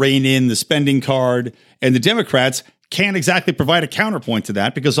I'm going to rein in the spending card. And the Democrats can't exactly provide a counterpoint to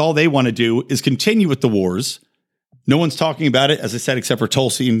that because all they want to do is continue with the wars. No one's talking about it, as I said, except for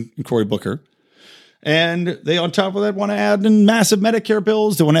Tulsi and Cory Booker. And they, on top of that, want to add in massive Medicare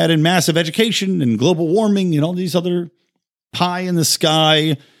bills. They want to add in massive education and global warming and all these other pie in the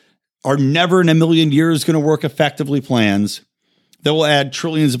sky are never in a million years going to work effectively plans that will add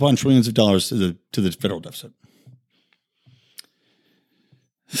trillions upon trillions of dollars to the federal deficit.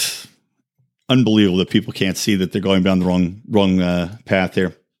 Unbelievable that people can't see that they're going down the wrong path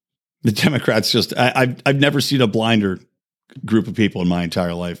here. The Democrats I've never seen a blinder group of people in my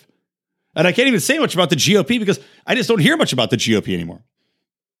entire life. And I can't even say much about the GOP because I just don't hear much about the GOP anymore.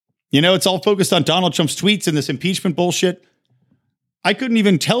 It's all focused on Donald Trump's tweets and this impeachment bullshit. I couldn't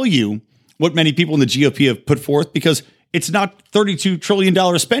even tell you what many people in the GOP have put forth because it's not $32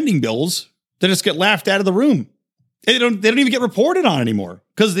 trillion spending bills that just get laughed out of the room. They don't even get reported on anymore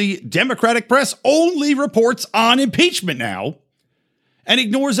because the Democratic press only reports on impeachment now and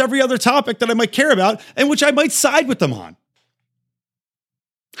ignores every other topic that I might care about and which I might side with them on.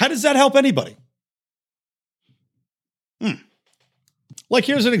 How does that help anybody? Like,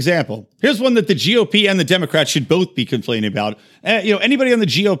 here's an example. Here's one that the GOP and the Democrats should both be complaining about. Anybody on the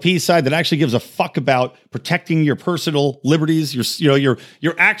GOP side that actually gives a fuck about protecting your personal liberties, your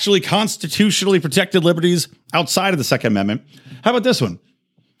actually constitutionally protected liberties outside of the Second Amendment. How about this one?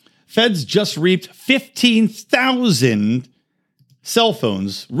 Feds just reaped 15,000 cell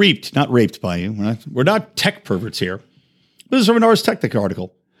phones. Reaped, not raped by you. We're not tech perverts here. This is from an Ars Technica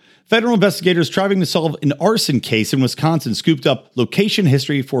article. Federal investigators trying to solve an arson case in Wisconsin scooped up location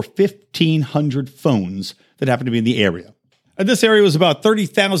history for 1,500 phones that happened to be in the area. And this area was about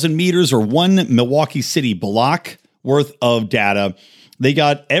 30,000 meters or 1 Milwaukee City block worth of data. They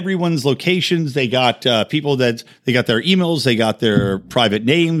got everyone's locations. They got people that they got their emails. They got their private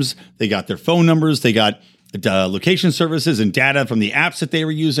names. They got their phone numbers. They got location services and data from the apps that they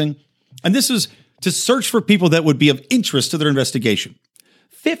were using. And this was to search for people that would be of interest to their investigation.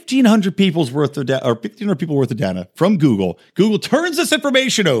 1,500 people's worth of data, or 1,500 people worth of data from Google. Google turns this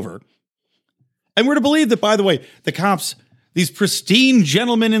information over. And we're to believe that, by the way, the cops, these pristine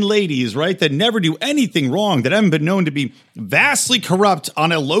gentlemen and ladies, right, that never do anything wrong, that haven't been known to be vastly corrupt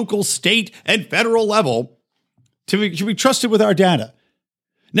on a local, state, and federal level, should be trusted with our data.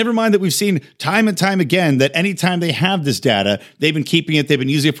 Never mind that we've seen time and time again that anytime they have this data, they've been keeping it, they've been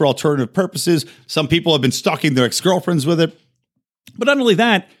using it for alternative purposes. Some people have been stalking their ex-girlfriends with it. But not only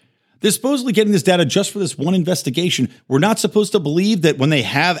that, they're supposedly getting this data just for this one investigation. We're not supposed to believe that when they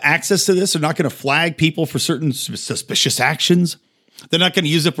have access to this, they're not going to flag people for certain suspicious actions. They're not going to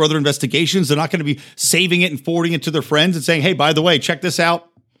use it for other investigations. They're not going to be saving it and forwarding it to their friends and saying, hey, by the way, check this out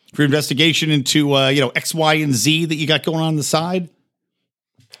for your investigation into, X, Y, and Z that you got going on the side.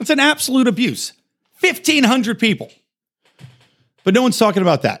 It's an absolute abuse. 1,500 people. But no one's talking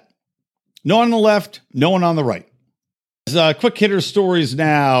about that. No one on the left, no one on the right. Quick hitter stories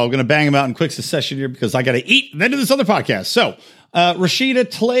now. I'm going to bang them out in quick succession here because I got to eat and then do this other podcast. So, Rashida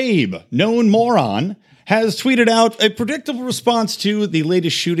Tlaib, known moron, has tweeted out a predictable response to the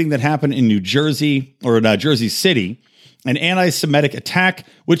latest shooting that happened in New Jersey, or in Jersey City, an anti-Semitic attack,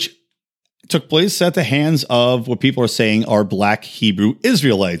 which took place at the hands of what people are saying are Black Hebrew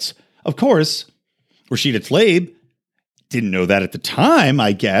Israelites. Of course, Rashida Tlaib didn't know that at the time,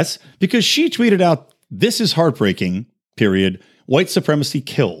 I guess, because she tweeted out, "This is heartbreaking. Period. White supremacy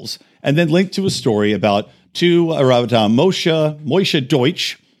kills," and then linked to a story about Moshe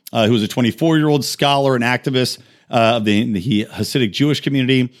Deutsch, who was a 24-year-old scholar and activist of the Hasidic Jewish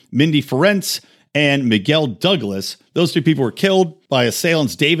community, Mindy Ferencz, and Miguel Douglas. Those two people were killed by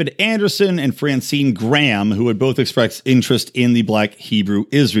assailants David Anderson and Francine Graham, who had both expressed interest in the Black Hebrew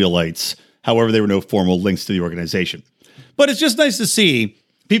Israelites. However, there were no formal links to the organization. But it's just nice to see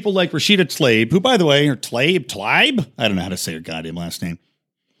people like Rashida Tlaib, who, by the way, or Tlaib? I don't know how to say her goddamn last name.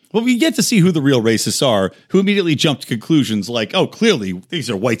 Well, we get to see who the real racists are, who immediately jump to conclusions like, oh, clearly, these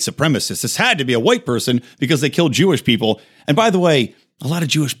are white supremacists. This had to be a white person because they killed Jewish people. And by the way, a lot of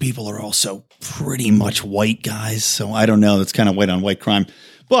Jewish people are also pretty much white guys. So I don't know. That's kind of white on white crime.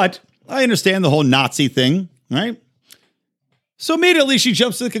 But I understand the whole Nazi thing, right? So immediately she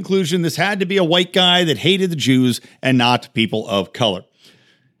jumps to the conclusion this had to be a white guy that hated the Jews and not people of color.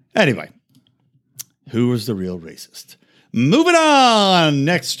 Anyway, who was the real racist? Moving on.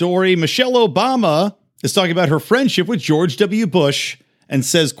 Next story. Michelle Obama is talking about her friendship with George W. Bush and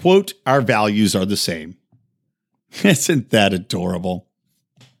says, quote, "Our values are the same." Isn't that adorable?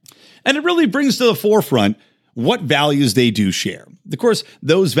 And it really brings to the forefront what values they do share. Of course,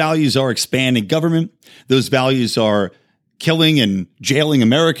 those values are expanding government. Those values are killing and jailing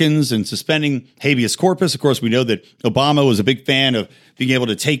Americans and suspending habeas corpus. Of course, we know that Obama was a big fan of being able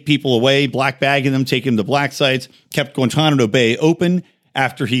to take people away, black bagging them, taking them to black sites, kept Guantanamo Bay open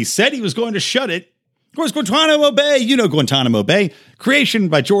after he said he was going to shut it. Of course, Guantanamo Bay, you know Guantanamo Bay, creation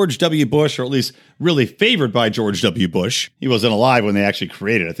by George W. Bush, or at least really favored by George W. Bush. He wasn't alive when they actually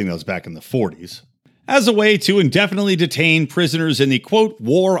created it. I think that was back in the 40s. As a way to indefinitely detain prisoners in the, quote,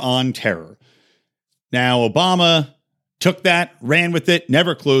 war on terror. Now, Obama took that, ran with it,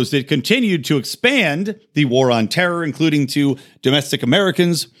 never closed it, continued to expand the war on terror, including to domestic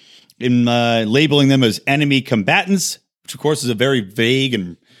Americans, in labeling them as enemy combatants, which, of course, is a very vague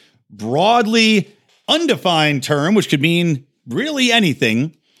and broadly undefined term, which could mean really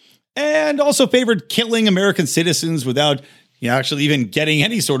anything, and also favored killing American citizens without actually even getting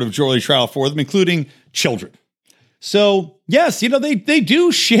any sort of jury trial for them, including children. So, yes, they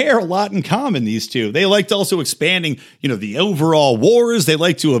do share a lot in common, these two. They liked also expanding, the overall wars. They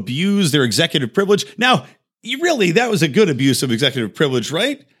like to abuse their executive privilege. Now, that was a good abuse of executive privilege,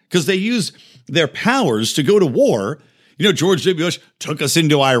 right? Because they use their powers to go to war. George W. Bush took us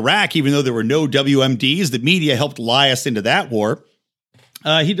into Iraq, even though there were no WMDs. The media helped lie us into that war.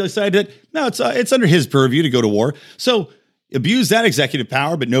 He decided that, no, it's under his purview to go to war. So abused that executive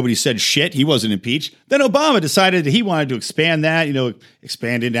power, but nobody said shit. He wasn't impeached. Then Obama decided that he wanted to expand that,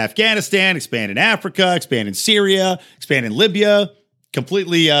 expand in Afghanistan, expand in Africa, expand in Syria, expand in Libya,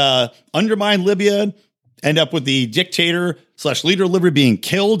 completely undermine Libya, end up with the dictator / leader of Libya being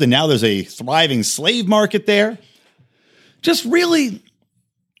killed. And now there's a thriving slave market there. Just really,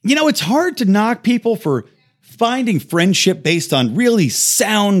 it's hard to knock people for finding friendship based on really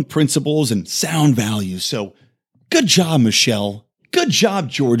sound principles and sound values. So good job, Michelle. Good job,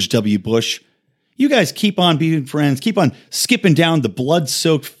 George W. Bush. You guys keep on being friends. Keep on skipping down the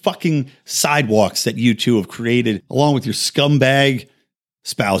blood-soaked fucking sidewalks that you two have created, along with your scumbag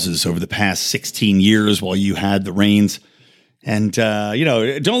spouses over the past 16 years while you had the reins. And,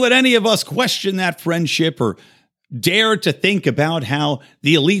 don't let any of us question that friendship or dare to think about how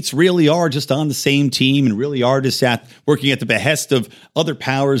the elites really are just on the same team and really are just working at the behest of other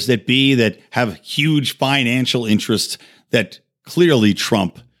powers that be that have huge financial interests that clearly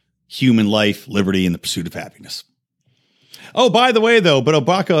trump human life, liberty, and the pursuit of happiness. Oh, by the way, though, but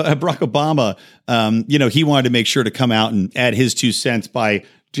Barack Obama, he wanted to make sure to come out and add his 2 cents by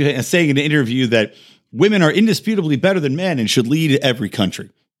saying in an interview that women are indisputably better than men and should lead every country.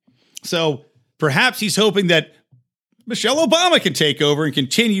 So perhaps he's hoping that Michelle Obama can take over and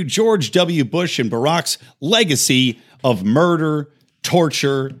continue George W. Bush and Barack's legacy of murder,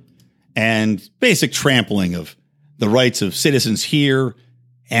 torture, and basic trampling of the rights of citizens here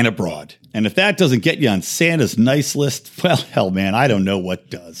and abroad. And if that doesn't get you on Santa's nice list, well, hell, man, I don't know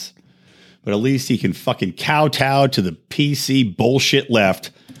what does. But at least he can fucking kowtow to the PC bullshit left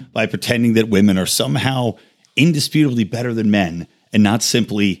by pretending that women are somehow indisputably better than men and not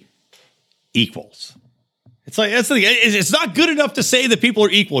simply equals. It's not good enough to say that people are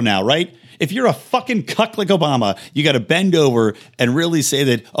equal now, right? If you're a fucking cuck like Obama, you got to bend over and really say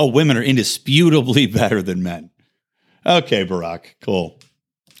that, women are indisputably better than men. Okay, Barack, cool.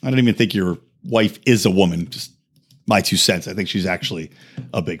 I don't even think your wife is a woman. Just my 2 cents. I think she's actually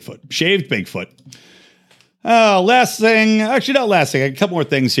a Bigfoot. Shaved Bigfoot. Last thing. Actually, not last thing. A couple more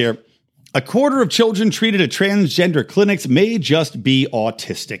things here. A quarter of children treated at transgender clinics may just be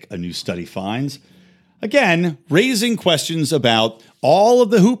autistic, a new study finds. Again, raising questions about all of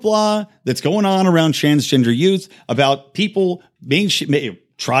the hoopla that's going on around transgender youth, about people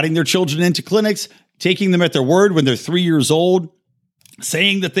trotting their children into clinics, taking them at their word when they're 3 years old,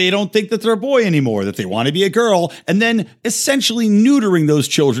 saying that they don't think that they're a boy anymore, that they want to be a girl, and then essentially neutering those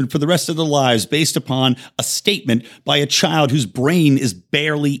children for the rest of their lives based upon a statement by a child whose brain is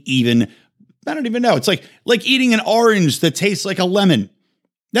barely even, I don't even know. It's like eating an orange that tastes like a lemon.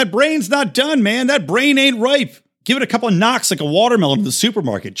 That brain's not done, man. That brain ain't ripe. Give it a couple of knocks like a watermelon in the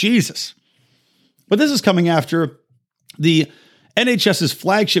supermarket. Jesus. But this is coming after the NHS's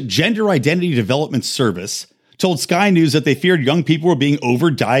flagship Gender Identity Development Service told Sky News that they feared young people were being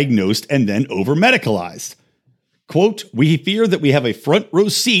overdiagnosed and then over-medicalized. Quote, "We fear that we have a front row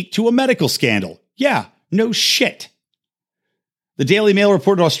seat to a medical scandal." Yeah, no shit. The Daily Mail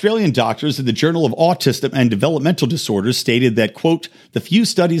reported Australian doctors in the Journal of Autism and Developmental Disorders stated that, quote, "The few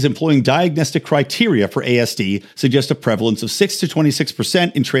studies employing diagnostic criteria for ASD suggest a prevalence of 6 to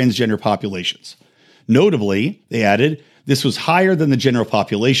 26% in transgender populations. Notably," they added, "this was higher than the general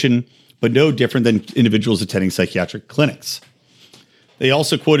population, but no different than individuals attending psychiatric clinics." They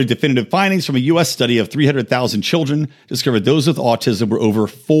also quoted definitive findings from a U.S. study of 300,000 children, discovered those with autism were over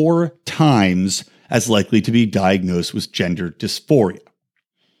 4 times as likely to be diagnosed with gender dysphoria.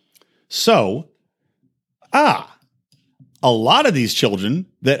 So, a lot of these children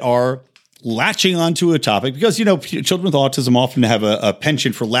that are latching onto a topic, because, children with autism often have a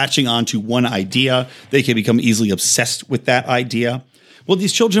penchant for latching onto one idea. They can become easily obsessed with that idea. Well,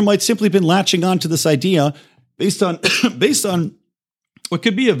 these children might simply have been latching onto this idea based on what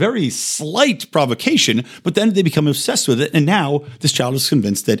could be a very slight provocation, but then they become obsessed with it, and now this child is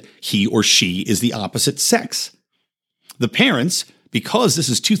convinced that he or she is the opposite sex. The parents, because this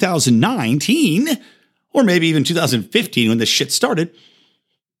is 2019, or maybe even 2015 when this shit started,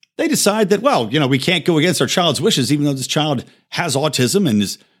 they decide that, we can't go against our child's wishes, even though this child has autism and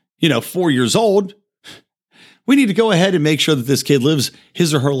is, 4 years old. We need to go ahead and make sure that this kid lives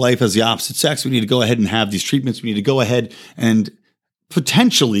his or her life as the opposite sex. We need to go ahead and have these treatments. We need to go ahead and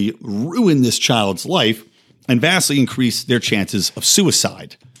potentially ruin this child's life and vastly increase their chances of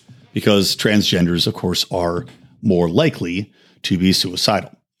suicide because transgenders, of course, are more likely to be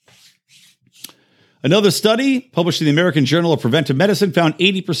suicidal. Another study published in the American Journal of Preventive Medicine found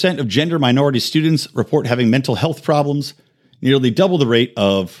 80% of gender minority students report having mental health problems, nearly double the rate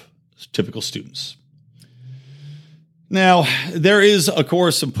of typical students. Now, there is, of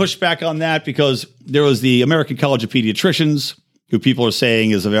course, some pushback on that because there was the American College of Pediatricians, who people are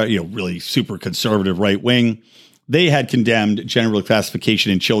saying is a very, really super conservative right wing. They had condemned gender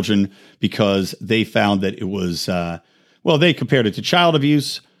classification in children because they found that it was, they compared it to child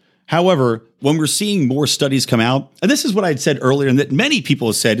abuse. However, when we're seeing more studies come out, and this is what I had said earlier, and that many people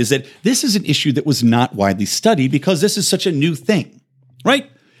have said, is that this is an issue that was not widely studied because this is such a new thing, right?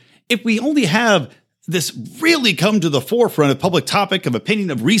 If we only have this really come to the forefront of public topic, of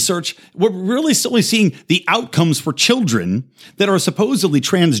opinion, of research, we're really only seeing the outcomes for children that are supposedly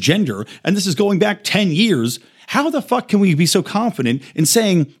transgender, and this is going back 10 years. How the fuck can we be so confident in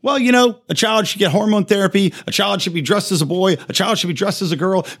saying, well, a child should get hormone therapy, a child should be dressed as a boy, a child should be dressed as a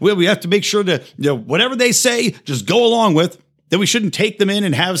girl. We have to make sure that, whatever they say, just go along with, that we shouldn't take them in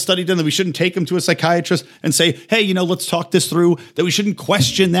and have study done, that we shouldn't take them to a psychiatrist and say, hey, let's talk this through, that we shouldn't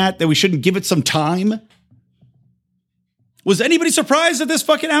question that we shouldn't give it some time. Was anybody surprised at this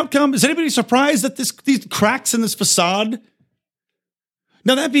fucking outcome? Is anybody surprised at these cracks in this facade?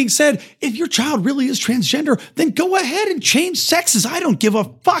 Now, that being said, if your child really is transgender, then go ahead and change sexes. I don't give a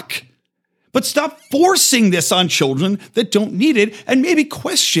fuck. But stop forcing this on children that don't need it, and maybe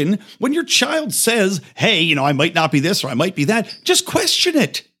question when your child says, hey, I might not be this or I might be that. Just question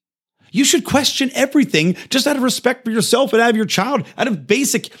it. You should question everything just out of respect for yourself and out of your child, out of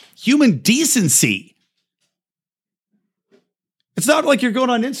basic human decency. It's not like you're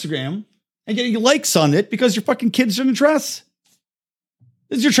going on Instagram and getting likes on it because your fucking kids are in a dress.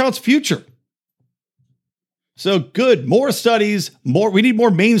 This is your child's future. So good, more studies, we need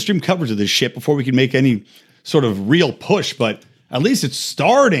more mainstream coverage of this shit before we can make any sort of real push, but at least it's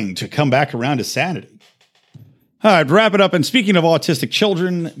starting to come back around to sanity. All right, wrap it up. And speaking of autistic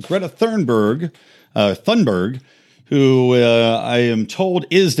children, Greta Thunberg, who I am told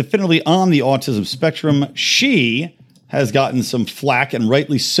is definitely on the autism spectrum, she has gotten some flack, and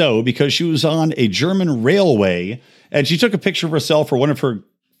rightly so, because she was on a German railway and she took a picture of herself, or one of her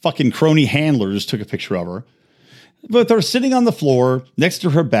fucking crony handlers took a picture of her. But they're sitting on the floor next to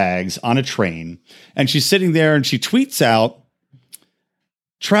her bags on a train. And she's sitting there and she tweets out,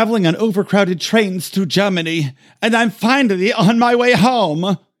 traveling on overcrowded trains through Germany, and I'm finally on my way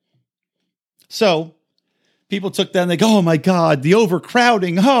home. So people took that and they go, oh my God, the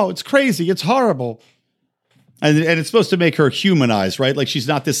overcrowding. Oh, it's crazy. It's horrible. And it's supposed to make her humanized, right? Like she's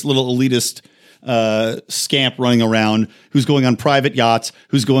not this little elitist scamp running around who's going on private yachts,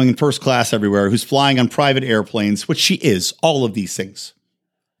 who's going in first class everywhere, who's flying on private airplanes, which she is, all of these things.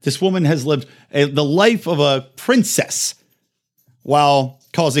 This woman has lived the life of a princess while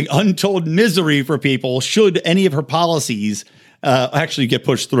causing untold misery for people should any of her policies actually get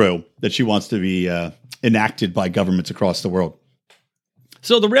pushed through that she wants to be enacted by governments across the world.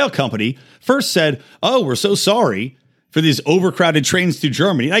 So the rail company first said, oh, we're so sorry for these overcrowded trains through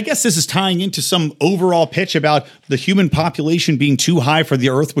Germany. And I guess this is tying into some overall pitch about the human population being too high for the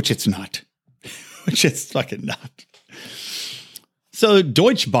earth, which it's not. Which it's fucking not. So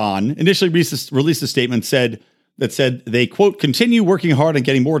Deutsche Bahn initially released a statement that said they, quote, continue working hard on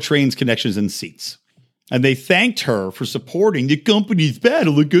getting more trains, connections, and seats. And they thanked her for supporting the company's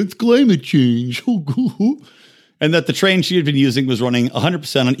battle against climate change. And that the train she had been using was running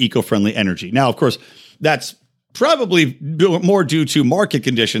 100% on eco-friendly energy. Now, of course, that's probably more due to market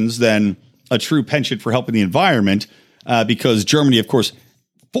conditions than a true penchant for helping the environment, because Germany, of course,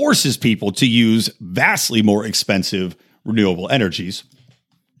 forces people to use vastly more expensive renewable energies.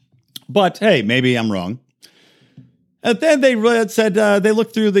 But hey, maybe I'm wrong. And then they said they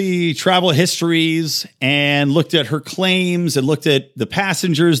looked through the travel histories and looked at her claims and looked at the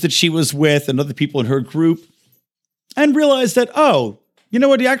passengers that she was with and other people in her group and realized that, oh, you know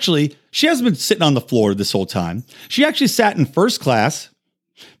what? Actually, she hasn't been sitting on the floor this whole time. She actually sat in first class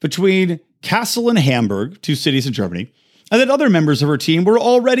between Kassel and Hamburg, two cities in Germany, and that other members of her team were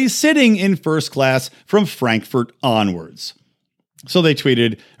already sitting in first class from Frankfurt onwards. So they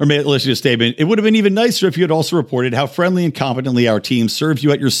tweeted or made a statement. It would have been even nicer if you had also reported how friendly and competently our team served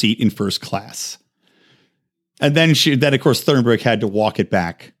you at your seat in first class. And then of course, Thunberg had to walk it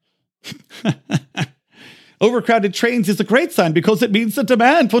back. Overcrowded trains is a great sign because it means the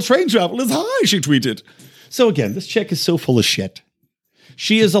demand for train travel is high, she tweeted. So again, this chick is so full of shit.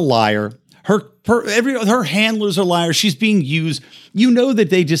 She is a liar. Her handlers are liars. She's being used. You know that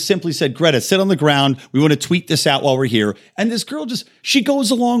they just simply said, Greta, sit on the ground. We want to tweet this out while we're here. And this girl she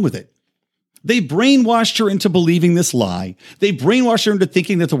goes along with it. They brainwashed her into believing this lie. They brainwashed her into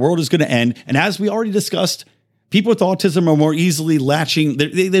thinking that the world is going to end. And as we already discussed, people with autism are more easily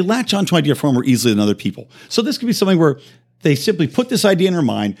they latch onto idea far more easily than other people. So this could be something where they simply put this idea in her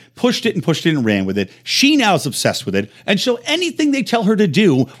mind, pushed it and ran with it. She now is obsessed with it. And so anything they tell her to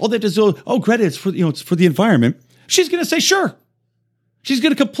do, all that does is, oh, Greta, it's for the environment. She's going to say, sure. She's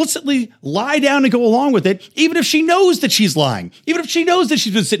going to complicitly lie down and go along with it, even if she knows that she's lying, even if she knows that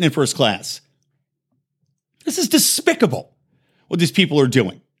she's been sitting in first class. This is despicable what these people are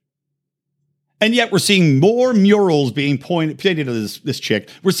doing. And yet we're seeing more murals being pointed to this chick.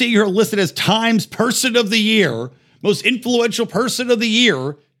 We're seeing her listed as Times Person of the Year, most influential person of the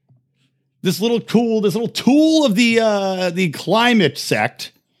year. This little tool of the climate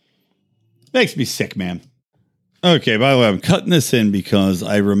sect makes me sick, man. Okay, by the way, I'm cutting this in because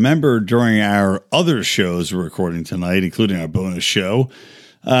I remember during our other shows we're recording tonight, including our bonus show,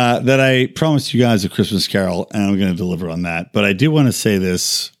 that I promised you guys a Christmas Carol, and I'm going to deliver on that. But I do want to say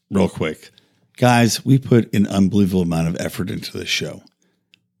this real quick. Guys, we put an unbelievable amount of effort into this show.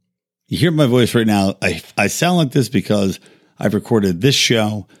 You hear my voice right now. I sound like this because I've recorded this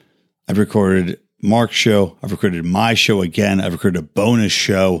show. I've recorded Mark's show. I've recorded my show again. I've recorded a bonus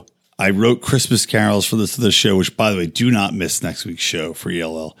show. I wrote Christmas carols for this show, which, by the way, do not miss next week's show for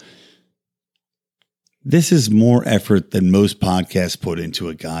ELL. This is more effort than most podcasts put into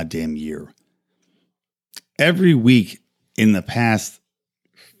a goddamn year. Every week in the past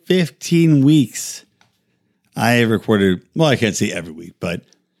 15 weeks, I have recorded, well, I can't say every week, but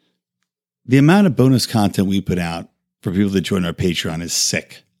the amount of bonus content we put out for people that join our Patreon is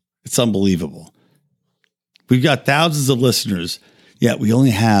sick. It's unbelievable. We've got thousands of listeners, yet we only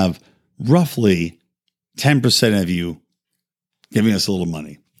have roughly 10% of you giving us a little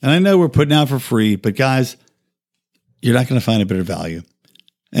money. And I know we're putting out for free, but guys, you're not going to find a better value.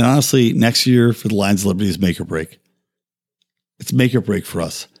 And honestly, next year for the Lions of Liberty is make or break. It's make or break for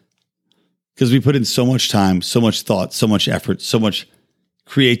us. Because we put in so much time, so much thought, so much effort, so much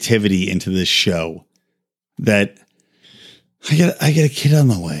creativity into this show that I got a kid on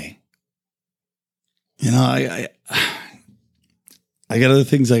the way. You know, I got other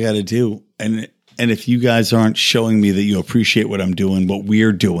things I got to do. And if you guys aren't showing me that you appreciate what I'm doing, what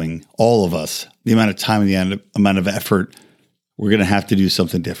we're doing, all of us, the amount of time and the amount of effort, we're going to have to do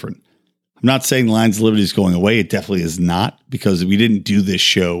something different. I'm not saying Lions of Liberty is going away. It definitely is not, because we didn't do this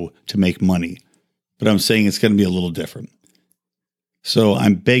show to make money. But I'm saying it's going to be a little different. So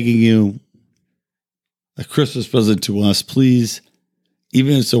I'm begging you, a Christmas present to us, please,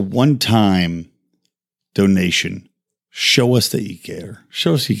 even if it's a one-time donation, show us that you care.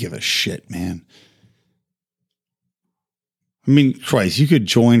 Show us you give a shit, man. I mean, Christ, you could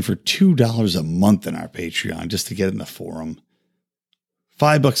join for $2 a month in our Patreon just to get in the forum.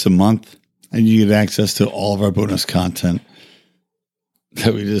 $5 a month, and you get access to all of our bonus content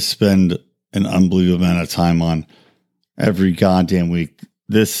that we just spend an unbelievable amount of time on every goddamn week.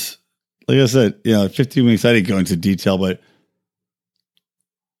 This, like I said, 15 weeks, I didn't go into detail, but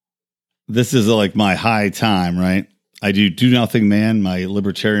this is like my high time, right? I do Nothing Man, my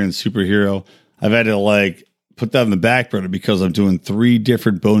libertarian superhero. I've had to put that in the back burner because I'm doing 3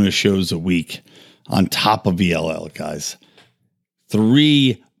 different bonus shows a week on top of ELL, guys.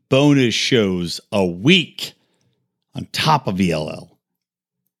 3 bonus shows a week on top of ELL.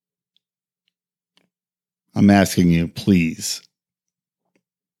 I'm asking you, please,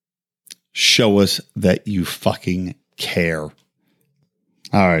 show us that you fucking care. All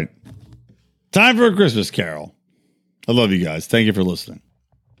right. Time for a Christmas Carol. I love you guys. Thank you for listening.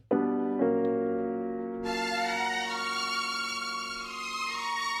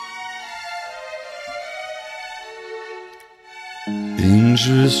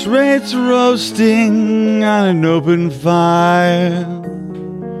 Interest rates roasting on an open fire.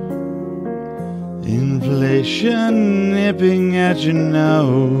 Inflation nipping at your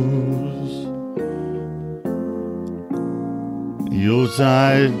nose.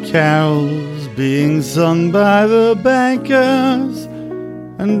 Yuletide carols being sung by the bankers,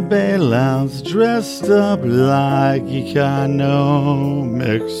 and bailouts dressed up like economics,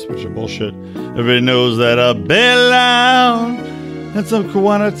 which are bullshit. Everybody knows that a bailout and some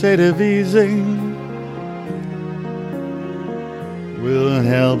quantitative easing will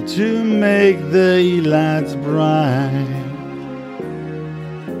help to make the lights bright.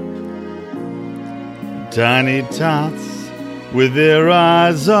 Tiny tots with their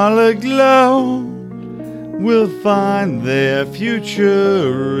eyes all aglow will find their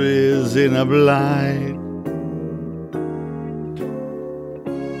future is in a blight.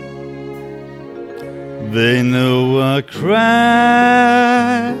 They know a crash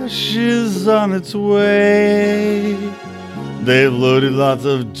is on its way. They've loaded lots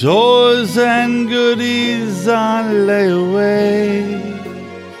of toys and goodies on layaway.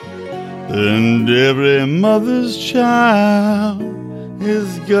 And every mother's child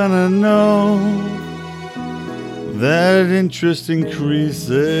is gonna know that interest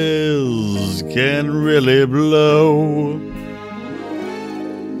increases can really blow.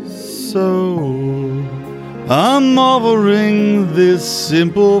 So I'm offering this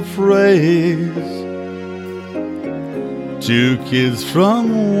simple phrase to kids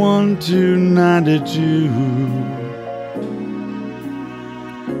from 1 to 92.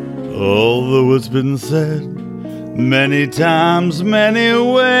 Although it's been said many times, many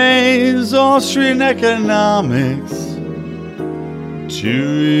ways, Austrian economics to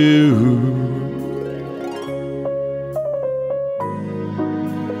you.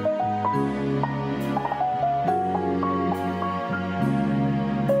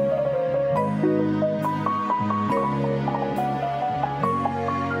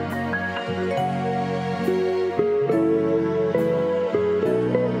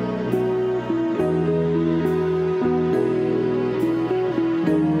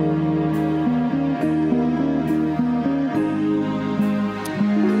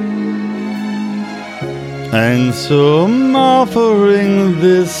 And so I'm offering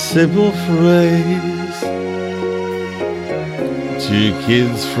this simple phrase to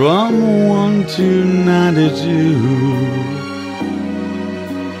kids from 1 to 92.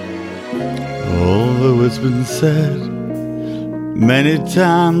 Although it's been said many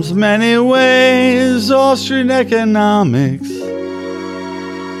times, many ways, Austrian economics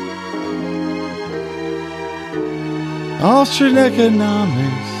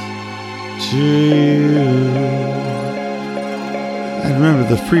to you. And remember,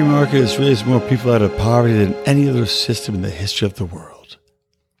 the free market has raised more people out of poverty than any other system in the history of the world.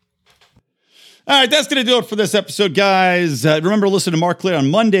 All right, that's going to do it for this episode, guys. Remember, listen to Mark Claire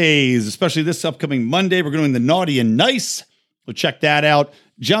on Mondays, especially this upcoming Monday. We're doing the Naughty and Nice. So check that out.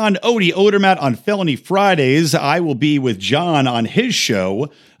 John Odie Odermatt on Felony Fridays. I will be with John on his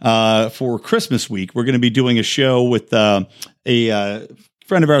show for Christmas week. We're going to be doing a show with a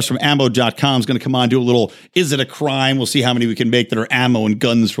friend of ours from ammo.com is going to come on, do a little, is it a crime? We'll see how many we can make that are ammo and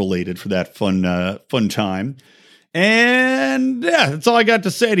guns related for that fun time. And yeah, that's all I got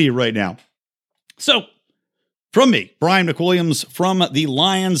to say to you right now. So from me, Brian McWilliams, from the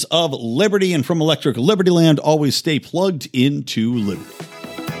Lions of Liberty and from Electric Liberty Land, always stay plugged into liberty.